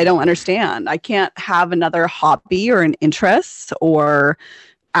 Like, I don't understand. I can't have another hobby or an interest or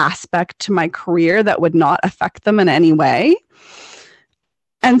aspect to my career that would not affect them in any way.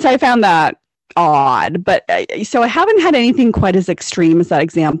 And so I found that odd. But so I haven't had anything quite as extreme as that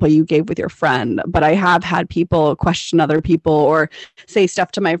example you gave with your friend, but I have had people question other people or say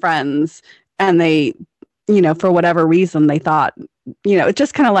stuff to my friends, and they, for whatever reason, they thought, it's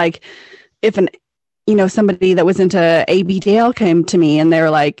just kind of like if somebody that was into A.B. Dale came to me and they were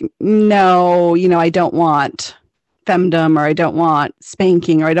like, no, I don't want femdom, or I don't want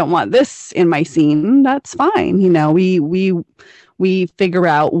spanking, or I don't want this in my scene. That's fine. We figure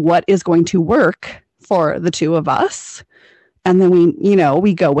out what is going to work for the two of us. And then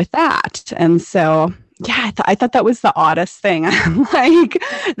we go with that. And so, yeah, I thought that was the oddest thing. Like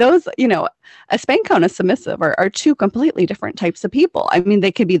those, a spanko and a submissive are two completely different types of people. I mean,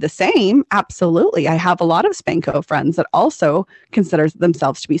 they could be the same. Absolutely. I have a lot of spanko friends that also consider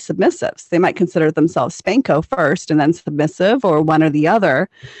themselves to be submissives. They might consider themselves spanko first and then submissive, or one or the other.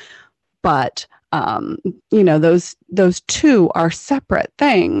 But Those two are separate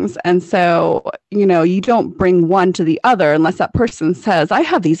things. And so, you don't bring one to the other unless that person says, I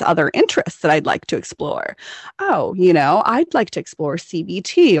have these other interests that I'd like to explore. Oh, I'd like to explore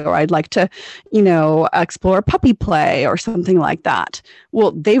CBT, or I'd like to, explore puppy play or something like that.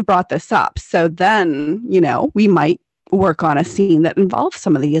 Well, they've brought this up. So then, we might work on a scene that involves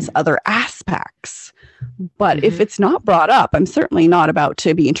some of these other aspects. But if it's not brought up, I'm certainly not about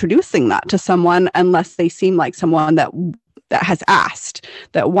to be introducing that to someone unless they seem like someone that has asked,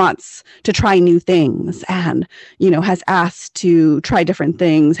 that wants to try new things and, has asked to try different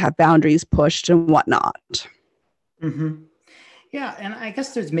things, have boundaries pushed and whatnot. Mm-hmm. Yeah. And I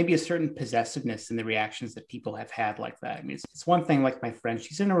guess there's maybe a certain possessiveness in the reactions that people have had like that. I mean, it's one thing, like my friend,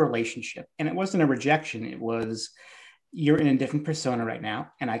 she's in a relationship and it wasn't a rejection. It was, you're in a different persona right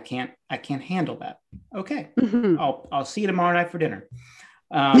now, and I can't handle that. Okay. Mm-hmm. I'll see you tomorrow night for dinner.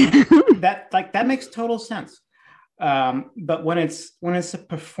 That makes total sense. But when it's a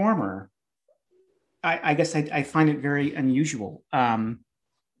performer, I guess I find it very unusual.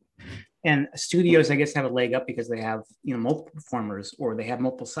 And studios, I guess, have a leg up because they have, multiple performers or they have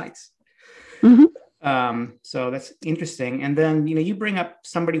multiple sites. Mm-hmm. So that's interesting. And then, you bring up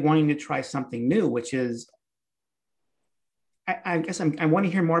somebody wanting to try something new, which is, I guess I want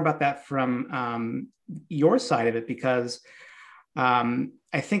to hear more about that from your side of it, because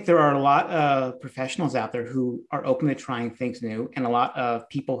I think there are a lot of professionals out there who are open to trying things new, and a lot of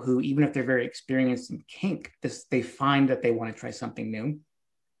people who, even if they're very experienced in kink, they find that they want to try something new.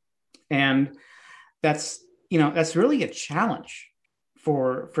 And that's really a challenge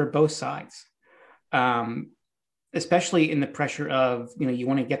for both sides, especially in the pressure of, you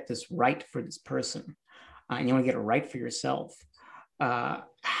want to get this right for this person. And you want to get it right for yourself. How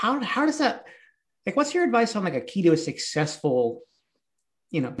does that, what's your advice on a key to a successful,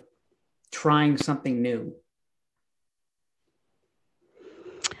 trying something new?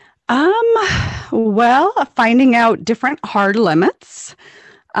 Well, finding out different hard limits,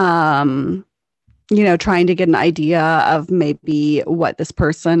 trying to get an idea of maybe what this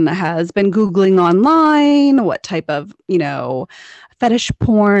person has been Googling online, what type of, fetish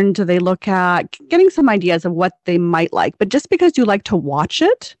porn do they look at, getting some ideas of what they might like. But just because you like to watch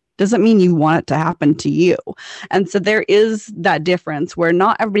it doesn't mean you want it to happen to you. And so there is that difference where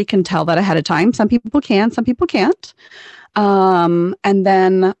not everybody can tell that ahead of time. Some people can, some people can't. And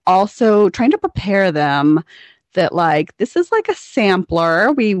then also trying to prepare them that this is a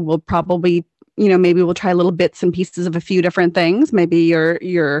sampler. We will probably maybe we'll try little bits and pieces of a few different things. Maybe your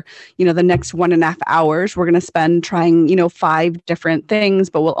the next 1.5 hours, we're going to spend trying, 5 different things,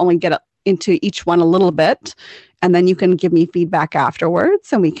 but we'll only get into each one a little bit. And then you can give me feedback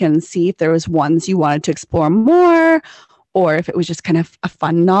afterwards and we can see if there was ones you wanted to explore more, or if it was just kind of a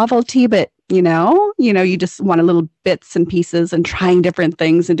fun novelty, but you just want a little bits and pieces and trying different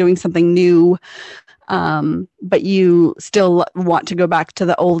things and doing something new. But you still want to go back to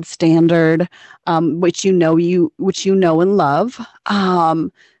the old standard, which you know and love.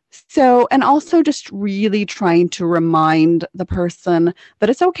 And also just really trying to remind the person that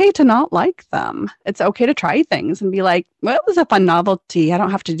it's okay to not like them. It's okay to try things and be like, well, it was a fun novelty. I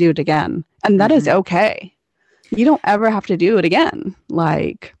don't have to do it again. And that is okay. You don't ever have to do it again.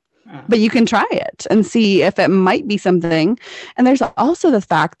 But you can try it and see if it might be something. And there's also the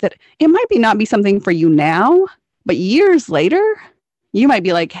fact that it might not be something for you now, but years later, you might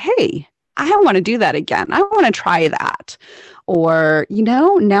be like, hey, I want to do that again. I want to try that. Or,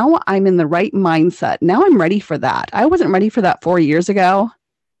 now I'm in the right mindset. Now I'm ready for that. I wasn't ready for that 4 years ago,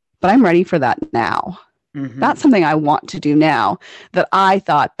 but I'm ready for that now. Mm-hmm. That's something I want to do now that I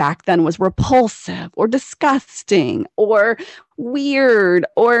thought back then was repulsive or disgusting or weird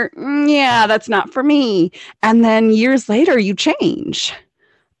or, that's not for me. And then years later, you change.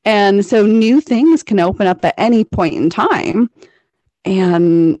 And so new things can open up at any point in time.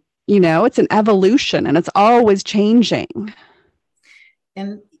 And, it's an evolution and it's always changing.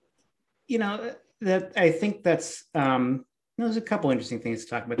 And, that I think that's, there's a couple interesting things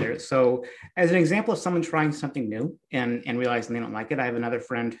to talk about there. So as an example of someone trying something new and realizing they don't like it, I have another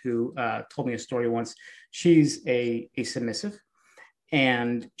friend who told me a story once. She's a submissive,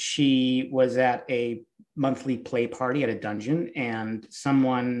 and she was at a monthly play party at a dungeon, and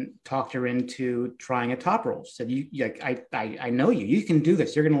someone talked her into trying a top roll. She said, I know you. You can do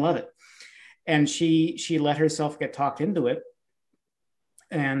this. You're going to love it. And she let herself get talked into it.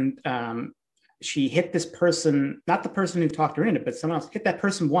 And she hit this person, not the person who talked her into it, but someone else hit that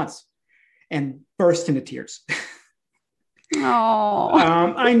person once and burst into tears. Oh,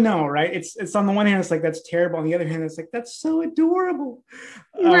 I know, right? It's on the one hand, it's like that's terrible. On the other hand, it's like that's so adorable.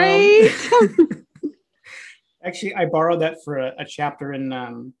 right. Actually, I borrowed that for a chapter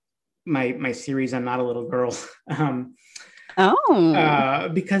in my series. I'm not a little girl, Oh.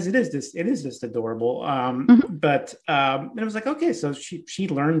 because it is just adorable. Mhm. But it was like, okay, so she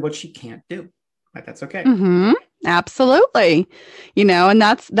learned what she can't do. Like, that's okay. Mm-hmm. Absolutely. And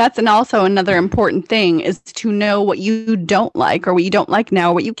that's and also another important thing is to know what you don't like or what you don't like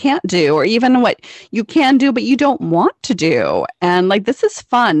now, what you can't do, or even what you can do but you don't want to do. And like this is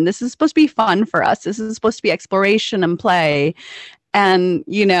fun. This is supposed to be fun for us. This is supposed to be exploration and play. And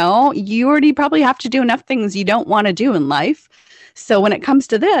you already probably have to do enough things you don't want to do in life. So when it comes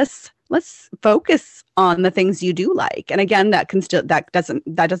to this, let's focus on the things you do like. And again, that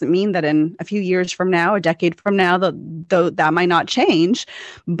doesn't mean that in a few years from now, a decade from now, that might not change.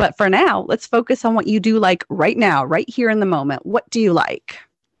 But for now, let's focus on what you do like right now, right here in the moment. What do you like?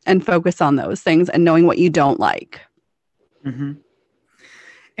 And focus on those things and knowing what you don't like. Mm-hmm.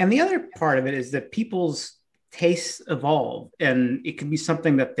 And the other part of it is that people's tastes evolve, and it could be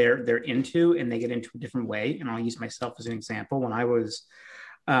something that they're into and they get into a different way. And I'll use myself as an example. When I was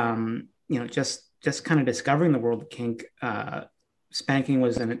just kind of discovering the world of kink, spanking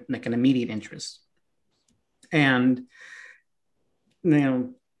was an immediate interest. And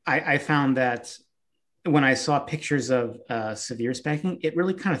I found that when I saw pictures of severe spanking, it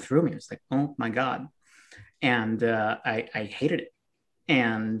really kind of threw me. It's like, oh my God. And I hated it.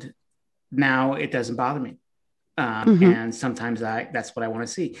 And now it doesn't bother me. And sometimes that's what I want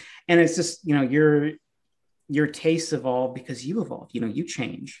to see. And it's just, your tastes evolve because you evolve, you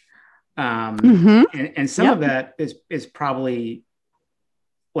change. And some of that is probably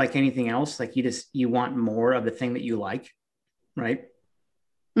like anything else. Like you want more of the thing that you like, right?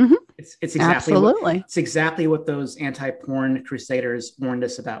 Mm-hmm. It's exactly Absolutely. It's exactly what those anti-porn crusaders warned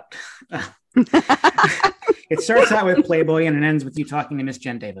us about. It starts out with Playboy and it ends with you talking to Miss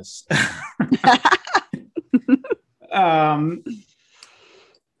Jen Davis.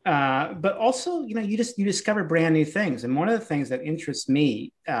 But also, you discover brand new things. And one of the things that interests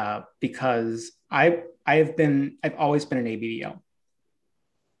me, because I've always been an ABDL.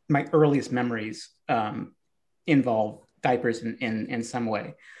 My earliest memories involve diapers in some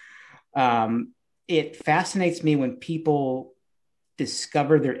way. It fascinates me when people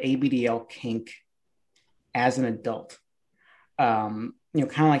discover their ABDL kink as an adult. Kind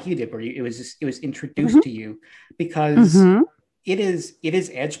of like you did, where it was introduced to you, because it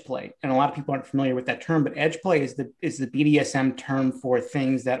is edge play, and a lot of people aren't familiar with that term. But edge play is the BDSM term for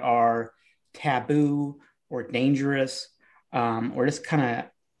things that are taboo or dangerous, or just kind of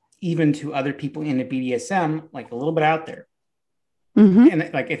even to other people in the BDSM, like a little bit out there. And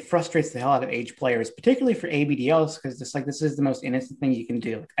it frustrates the hell out of age players, particularly for ABDLs, because it's like, this is the most innocent thing you can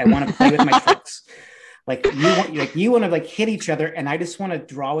do. Like, I want to play with my tricks. You want to hit each other, and I just want to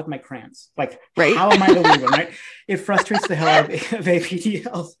draw with my crayons. Like, right? How am I the weird one, right? It frustrates the hell out of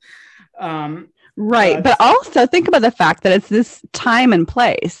ABDLs. Right. But also think about the fact that it's this time and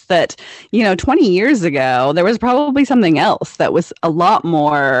place that, 20 years ago, there was probably something else that was a lot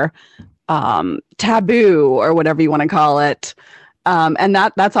more taboo, or whatever you want to call it. And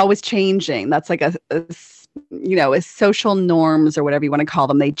that's always changing. That's like as social norms, or whatever you want to call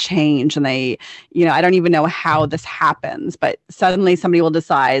them, they change, and I don't even know how this happens, but suddenly somebody will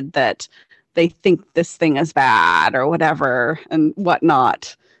decide that they think this thing is bad or whatever and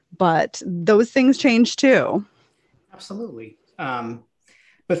whatnot. But those things change too. Absolutely.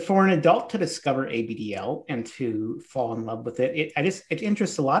 But for an adult to discover ABDL and to fall in love with it, it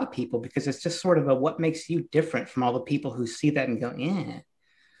interests a lot of people, because it's just sort of what makes you different from all the people who see that and go, yeah.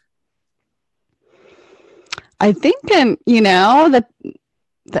 I think, that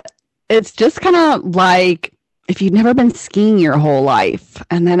it's just kind of like if you've never been skiing your whole life,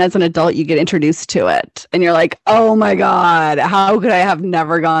 and then as an adult you get introduced to it, and you're like, oh my God, how could I have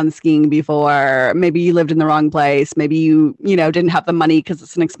never gone skiing before? Maybe you lived in the wrong place. Maybe you didn't have the money because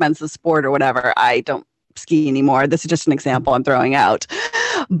it's an expensive sport or whatever. I don't ski anymore. This is just an example I'm throwing out.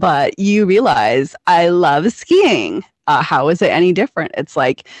 But you realize, I love skiing. How is it any different? It's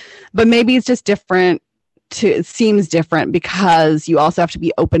like, but maybe it's just different. It seems different because you also have to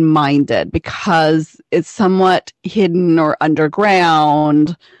be open-minded, because it's somewhat hidden or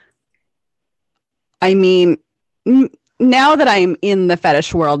underground. I mean, now that I'm in the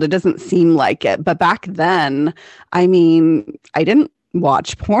fetish world, it doesn't seem like it. But back then, I mean, I didn't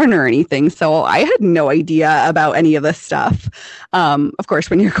watch porn or anything, so I had no idea about any of this stuff. Of course,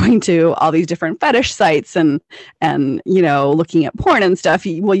 when you're going to all these different fetish sites and looking at porn and stuff,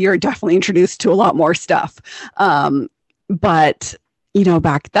 you're definitely introduced to a lot more stuff. But,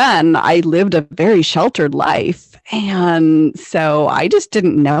 back then I lived a very sheltered life. And so I just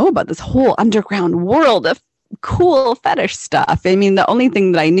didn't know about this whole underground world of cool fetish stuff. I mean, the only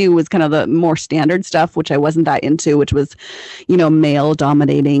thing that I knew was kind of the more standard stuff, which I wasn't that into, which was, male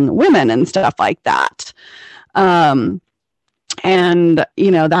dominating women and stuff like that. And,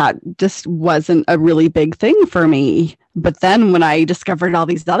 that just wasn't a really big thing for me. But then when I discovered all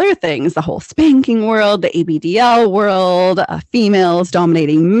these other things, the whole spanking world, the ABDL world, females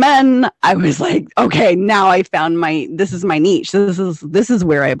dominating men, I was like, okay, now I found this is my niche. This is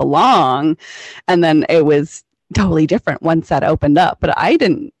where I belong. And then it was totally different once that opened up. But I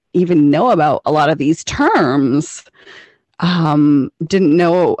didn't even know about a lot of these terms. Didn't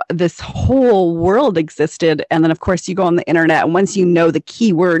know this whole world existed. And then, of course, you go on the internet, and once you know the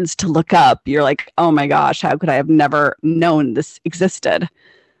keywords to look up, you're like, oh my gosh, how could I have never known this existed?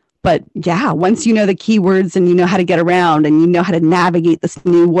 But yeah, once you know the keywords and you know how to get around and you know how to navigate this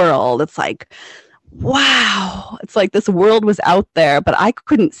new world, it's like, wow, it's like this world was out there, but I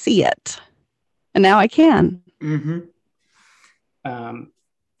couldn't see it. And now I can. Mm-hmm. And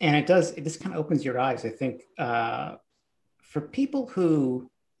it just kind of opens your eyes, I think, for people who,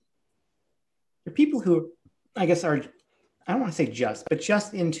 I guess are, I don't want to say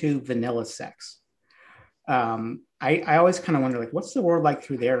just into vanilla sex. I always kind of wonder, like, what's the world like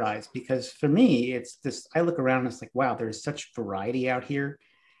through their eyes? Because for me, it's this, I look around and it's like, wow, there's such variety out here.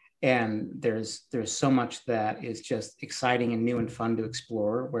 And there's so much that is just exciting and new and fun to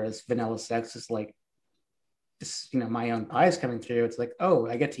explore. Whereas vanilla sex is like, this, my own bias coming through. It's like, oh,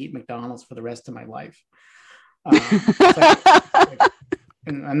 I get to eat McDonald's for the rest of my life.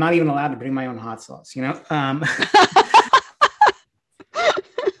 And I'm not even allowed to bring my own hot sauce,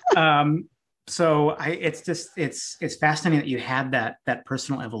 so it's fascinating that you had that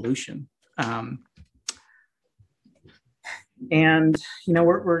personal evolution. And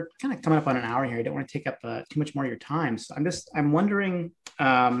we're kind of coming up on an hour here. I don't want to take up too much more of your time, so I'm wondering,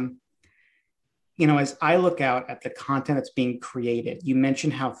 as I look out at the content that's being created, you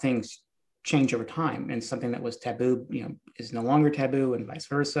mentioned how things change over time, and something that was taboo, is no longer taboo, and vice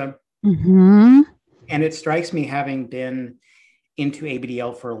versa. Mm-hmm. And it strikes me, having been into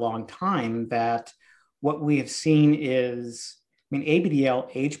ABDL for a long time, that what we have seen is,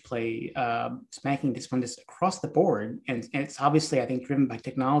 ABDL, age play, spanking discipline, just across the board, and it's obviously, I think, driven by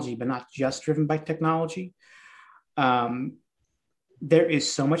technology, but not just driven by technology. There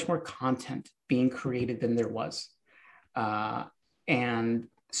is so much more content being created than there was, and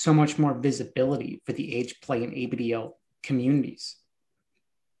so much more visibility for the age play and ABDL communities.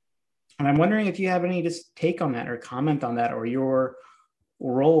 And I'm wondering if you have any just take on that or comment on that, or your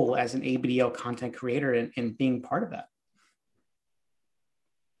role as an ABDL content creator in being part of that.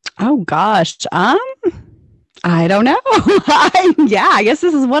 Oh gosh. I don't know. I guess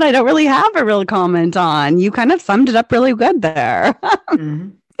this is what I don't really have a real comment on. You kind of summed it up really good there. Mm-hmm.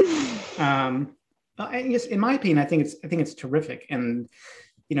 I guess, in my opinion, I think it's terrific. And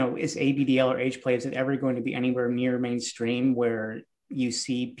is ABDL or age play, is it ever going to be anywhere near mainstream where you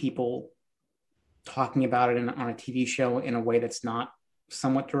see people talking about it on a TV show in a way that's not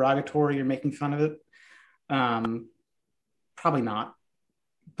somewhat derogatory or making fun of it? Probably not.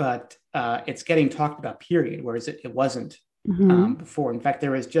 But it's getting talked about, period, whereas it wasn't before. In fact,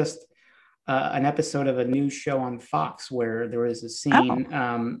 there was just an episode of a new show on Fox where there was a scene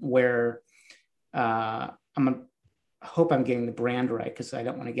where I hope I'm getting the brand right, because I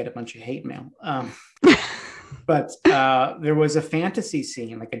don't want to get a bunch of hate mail. But there was a fantasy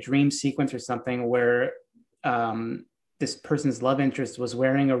scene, like a dream sequence or something, where this person's love interest was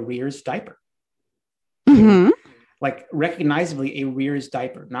wearing a Rear's diaper. Mm-hmm. Like, recognizably a Rear's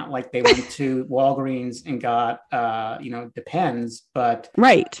diaper, not like they went to Walgreens and got, Depends, but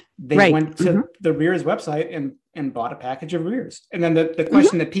they went to the Rear's website and bought a package of Rear's. And then the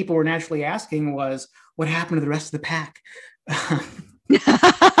question that people were naturally asking was, what happened to the rest of the pack?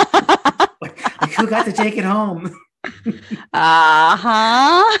 like who got to take it home?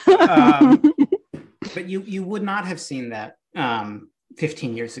 But you would not have seen that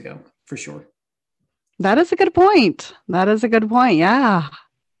 15 years ago, for sure. That is a good point. Yeah.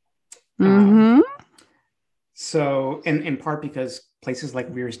 So, in part because places like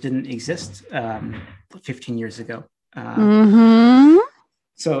Rear's didn't exist 15 years ago.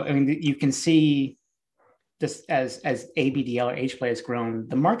 So, you can see this as ABDL or age play has grown,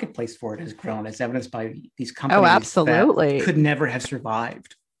 the marketplace for it has grown, as evidenced by these companies that could never have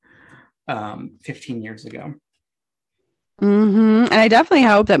survived 15 years ago. And I definitely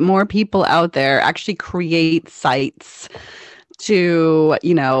hope that more people out there actually create sites to,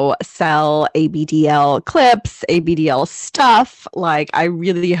 sell ABDL clips, ABDL stuff. Like, I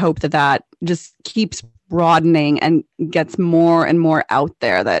really hope that just keeps broadening and gets more and more out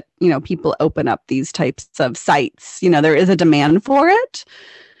there, that, people open up these types of sites. There is a demand for it.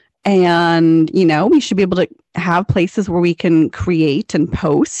 And, we should be able to have places where we can create and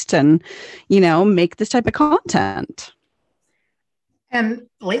post and, make this type of content. And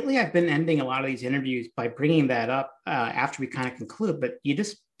lately, I've been ending a lot of these interviews by bringing that up after we kind of conclude, but you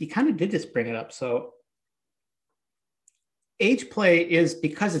kind of did just bring it up. So age play is,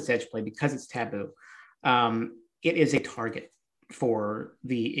 because it's edge play, because it's taboo, it is a target for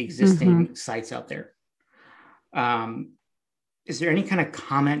the existing sites out there. Is there any kind of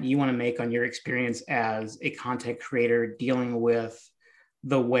comment you want to make on your experience as a content creator dealing with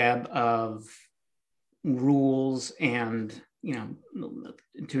the web of rules and,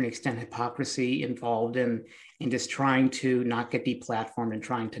 to an extent, hypocrisy involved in just trying to not get deplatformed and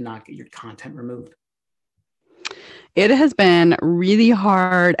trying to not get your content removed? It has been really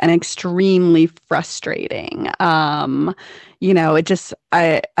hard and extremely frustrating. I'm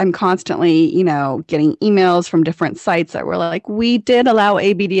constantly, getting emails from different sites that were like, we did allow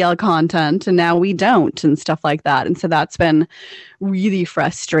ABDL content and now we don't, and stuff like that. And so that's been really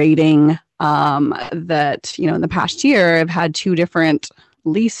frustrating. That, in the past year, I've had two different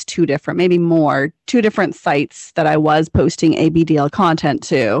sites that I was posting ABDL content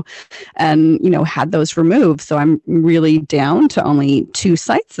to, and, had those removed. So I'm really down to only 2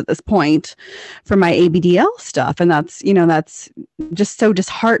 sites at this point for my ABDL stuff. And that's just so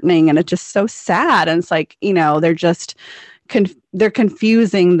disheartening, and it's just so sad. And it's like, they're just they're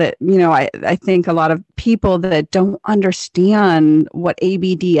confusing that, I think a lot of people that don't understand what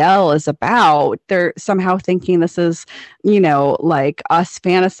ABDL is about, they're somehow thinking this is, like us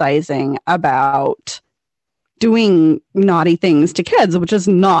fantasizing about doing naughty things to kids, which is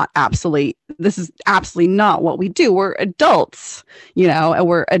this is absolutely not what we do. We're adults, and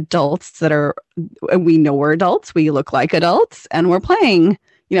we're adults we know we're adults, we look like adults, and we're playing.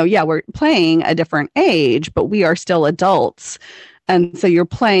 We're playing a different age, but we are still adults. And so you're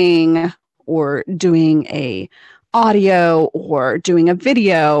playing or doing a audio or doing a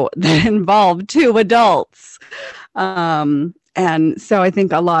video that involved 2 adults. And so I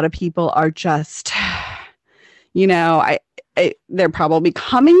think a lot of people are just, they're probably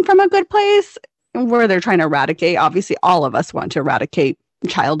coming from a good place where they're trying to eradicate. Obviously, all of us want to eradicate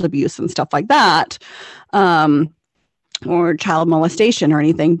child abuse and stuff like that. Or child molestation or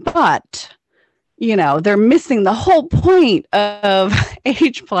anything, but they're missing the whole point of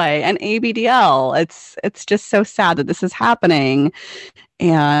age play and ABDL. It's just so sad that this is happening,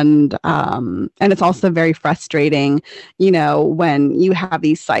 and it's also very frustrating, when you have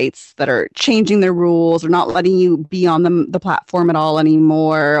these sites that are changing their rules or not letting you be on the platform at all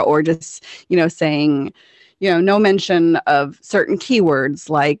anymore, or just saying no mention of certain keywords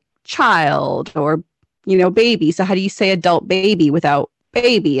like child or baby. So how do you say adult baby without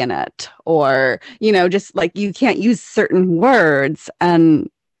baby in it? Or, just like you can't use certain words. And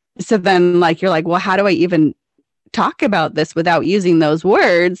so then you're like, well, how do I even talk about this without using those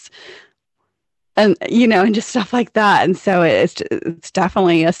words? And, and just stuff like that. And so it's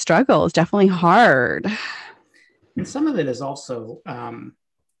definitely a struggle. It's definitely hard. And some of it is also,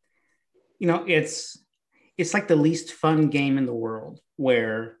 it's like the least fun game in the world,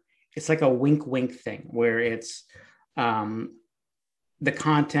 where it's like a wink, wink thing, where it's the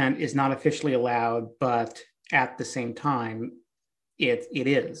content is not officially allowed, but at the same time, it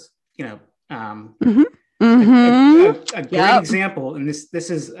is. A great example, and this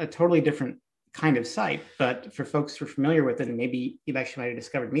is a totally different kind of site, but for folks who are familiar with it, and maybe you actually might have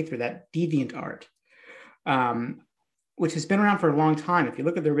discovered me through that, DeviantArt, which has been around for a long time. If you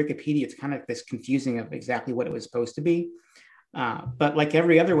look at their Wikipedia, it's kind of this confusing of exactly what it was supposed to be. But like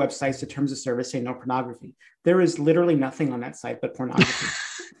every other website, the terms of service say no pornography. There is literally nothing on that site but pornography.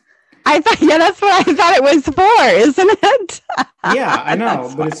 That's what I thought it was for, isn't it? Yeah, I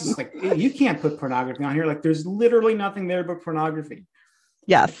know, but it's just like, you can't put pornography on here. Like, there's literally nothing there but pornography.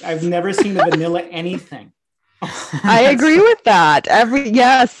 Yes. I've never seen a vanilla anything. I agree with that.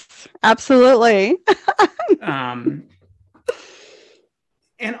 Yes, absolutely. And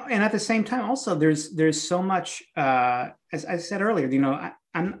at the same time, also, there's so much, as I said earlier,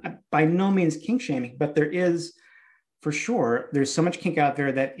 I'm by no means kink shaming, but there is, for sure, there's so much kink out there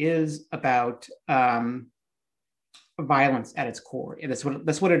that is about violence at its core. And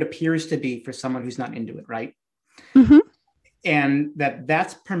that's what it appears to be for someone who's not into it, right? Mm-hmm. And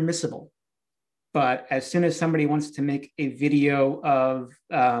that's permissible. But as soon as somebody wants to make a video of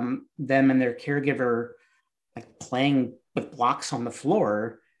them and their caregiver like playing with blocks on the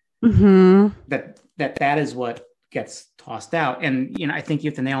floor, Mm-hmm. that is what gets tossed out. And I think you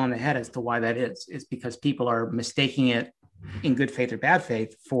hit the nail on the head as to why that is because people are mistaking it in good faith or bad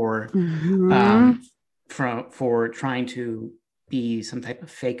faith for Mm-hmm. for trying to be some type of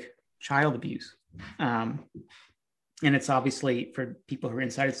fake child abuse. And it's obviously, for people who are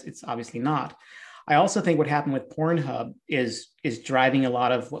inside, it's obviously not. I also think what happened with Pornhub is driving a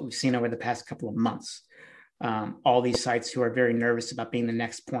lot of what we've seen over the past couple of months. All these sites who are very nervous about being the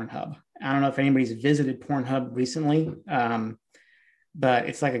next Pornhub. I don't know if anybody's visited Pornhub recently, but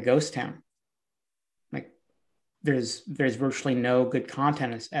it's like a ghost town. Like there's virtually no good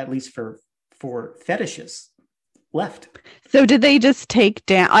content, at least for fetishists, left. So did they just take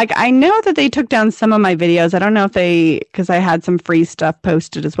down, like, I know that they took down some of my videos. I don't know if because I had some free stuff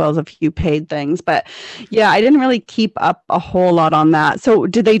posted as well as a few paid things, but yeah, I didn't really keep up a whole lot on that. So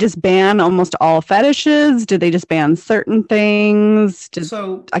did they just ban almost all fetishes? Did they just ban certain things?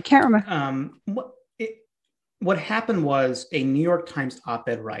 I can't remember. What happened was a New York Times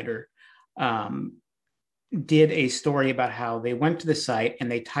op-ed writer did a story about how they went to the site and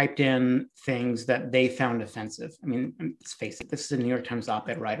they typed in things that they found offensive. I mean, let's face it, this is a New York Times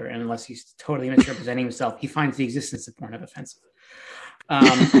op-ed writer, and unless he's totally misrepresenting himself, he finds the existence of porn offensive.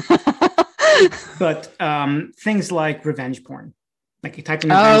 But things like revenge porn, like he typed in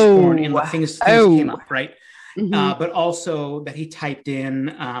revenge porn and things came up, right? Mm-hmm. But also that he typed in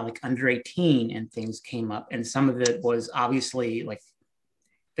like under 18 and things came up, and some of it was obviously like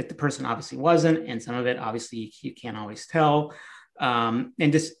that the person obviously wasn't, and some of it obviously you can't always tell,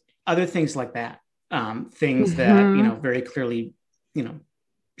 and just other things like that, things that very clearly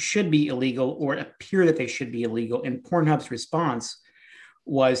should be illegal or appear that they should be illegal. And Pornhub's response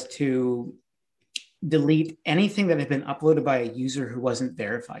was to delete anything that had been uploaded by a user who wasn't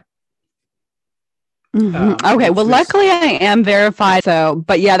verified. Mm-hmm. Okay, well, luckily I am verified. So,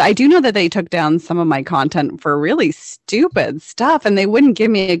 but yeah, I do know that they took down some of my content for really stupid stuff, and they wouldn't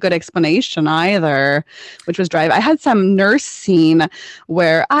give me a good explanation either, which was I had some nurse scene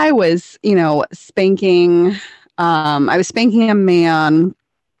where I was, spanking. I was spanking a man.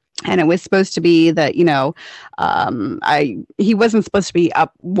 And it was supposed to be that, he wasn't supposed to be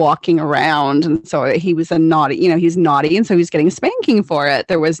up walking around. And so he was a naughty, he's naughty. And so he's getting spanking for it.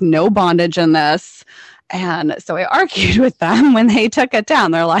 There was no bondage in this. And so I argued with them when they took it down.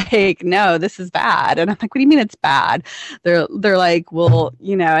 They're like, no, this is bad. And I'm like, what do you mean it's bad? They're like, well,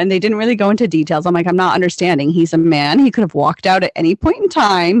 and they didn't really go into details. I'm like, I'm not understanding. He's a man. He could have walked out at any point in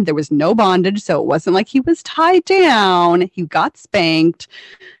time. There was no bondage. So it wasn't like he was tied down. He got spanked.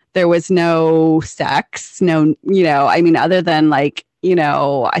 There was no sex, other than like,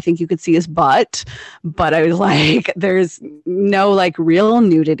 I think you could see his butt, but I was like, there's no like real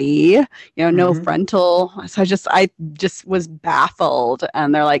nudity, no frontal. So I just was baffled,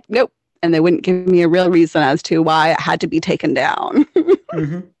 and they're like, nope. And they wouldn't give me a real reason as to why it had to be taken down.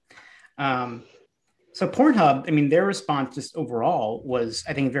 So Pornhub, their response just overall was,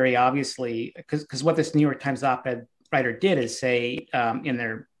 I think, very obviously, because what this New York Times op-ed writer did is say in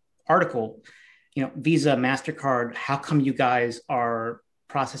their article, Visa, MasterCard, how come you guys are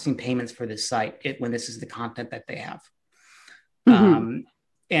processing payments for this site when this is the content that they have? Mm-hmm.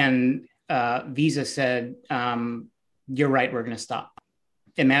 And Visa said, you're right, we're going to stop.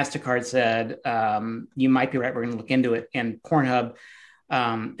 And MasterCard said, you might be right, we're going to look into it. And Pornhub,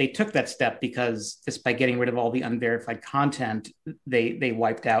 they took that step because just by getting rid of all the unverified content, they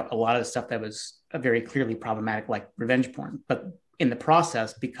wiped out a lot of the stuff that was very clearly problematic, like revenge porn. But in the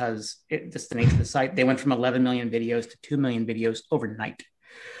process, because just the nature of the site, they went from 11 million videos to 2 million videos overnight.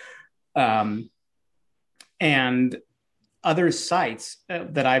 And other sites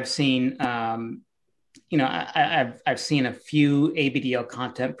that I've seen, I've seen a few ABDL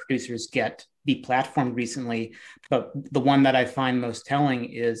content producers get deplatformed recently, but the one that I find most telling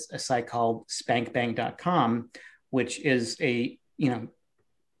is a site called spankbang.com, which is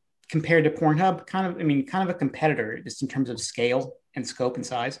compared to Pornhub, kind of a competitor, just in terms of scale and scope and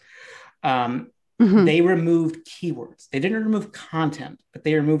size. They removed keywords. They didn't remove content, but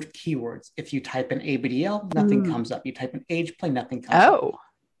they removed keywords. If you type in ABDL, nothing comes up. You type in age play, nothing comes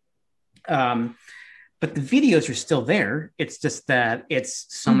up. But the videos are still there. It's just that it's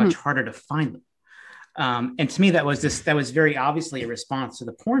so much harder to find them. And to me, that was very obviously a response to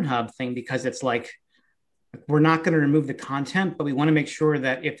the Pornhub thing, because it's like, we're not going to remove the content, but we want to make sure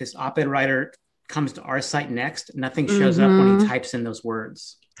that if this op-ed writer comes to our site next, nothing shows up when he types in those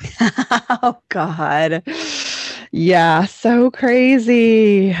words. Oh, God. Yeah, so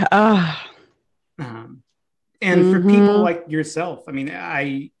crazy. And for people like yourself, I'm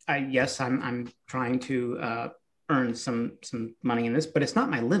trying to earn some money in this, but it's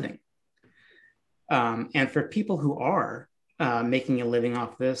not my living. And for people who are making a living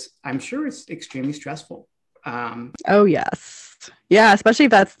off this, I'm sure it's extremely stressful. Oh, yes. Yeah, especially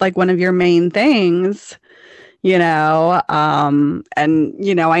if that's like one of your main things, and, I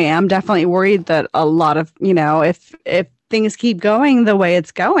am definitely worried that a lot of, if things keep going the way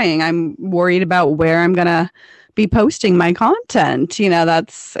it's going, I'm worried about where I'm going to be posting my content.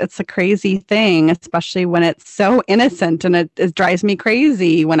 It's a crazy thing, especially when it's so innocent, and it drives me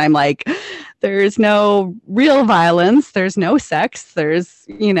crazy when I'm like, there's no real violence, there's no sex, there's,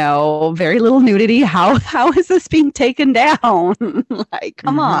 very little nudity. How is this being taken down? Like,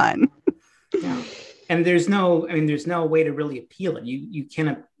 come on. Yeah. And there's no way to really appeal it. You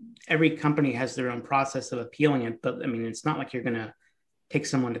cannot, every company has their own process of appealing it, but it's not like you're going to take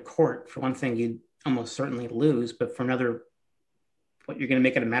someone to court. For one thing, you'd almost certainly lose, but for another, what, you're going to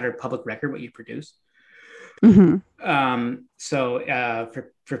make it a matter of public record what you produce. So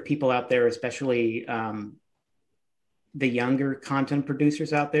for people out there, especially the younger content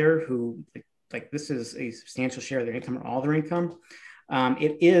producers out there who like this is a substantial share of their income or all their income,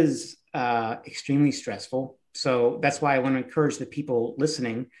 it is extremely stressful. So that's why I want to encourage the people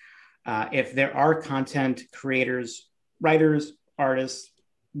listening, if there are content creators, writers, artists,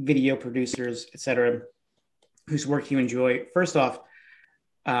 video producers, etc., whose work you enjoy, first off,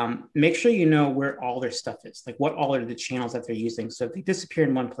 make sure you know where all their stuff is, like what all are the channels that they're using. So if they disappear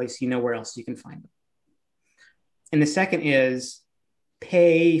in one place, you know where else you can find them. And the second is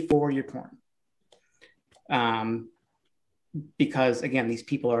pay for your porn. Because again, these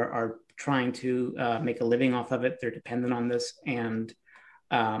people are trying to make a living off of it. They're dependent on this, and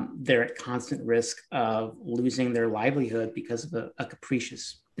they're at constant risk of losing their livelihood because of a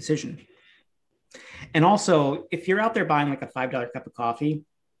capricious decision. And also, if you're out there buying like a $5 cup of coffee,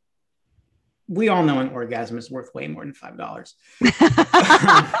 we all know an orgasm is worth way more than $5.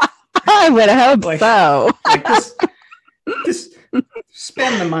 I would hope so. Just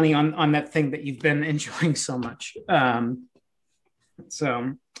spend the money on that thing that you've been enjoying so much.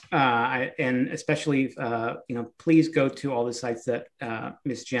 And especially, please go to all the sites that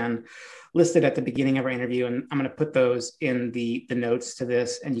Ms. Jen listed at the beginning of our interview. And I'm going to put those in the notes to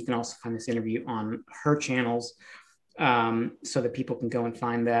this. And you can also find this interview on her channels so that people can go and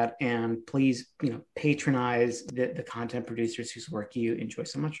find that. And please, patronize the content producers whose work you enjoy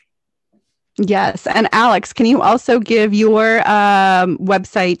so much. Yes. And Alex, can you also give your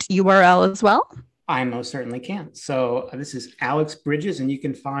website URL as well? I most certainly can. So this is Alex Bridges, and you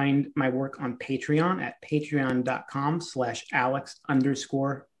can find my work on Patreon at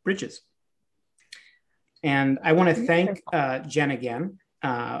patreon.com/Alex_Bridges. And I want to thank Jen again.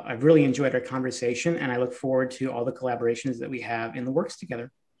 I've really enjoyed our conversation, and I look forward to all the collaborations that we have in the works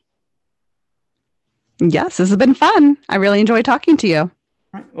together. Yes, this has been fun. I really enjoyed talking to you.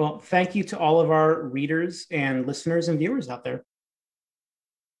 All right. Well, thank you to all of our readers and listeners and viewers out there.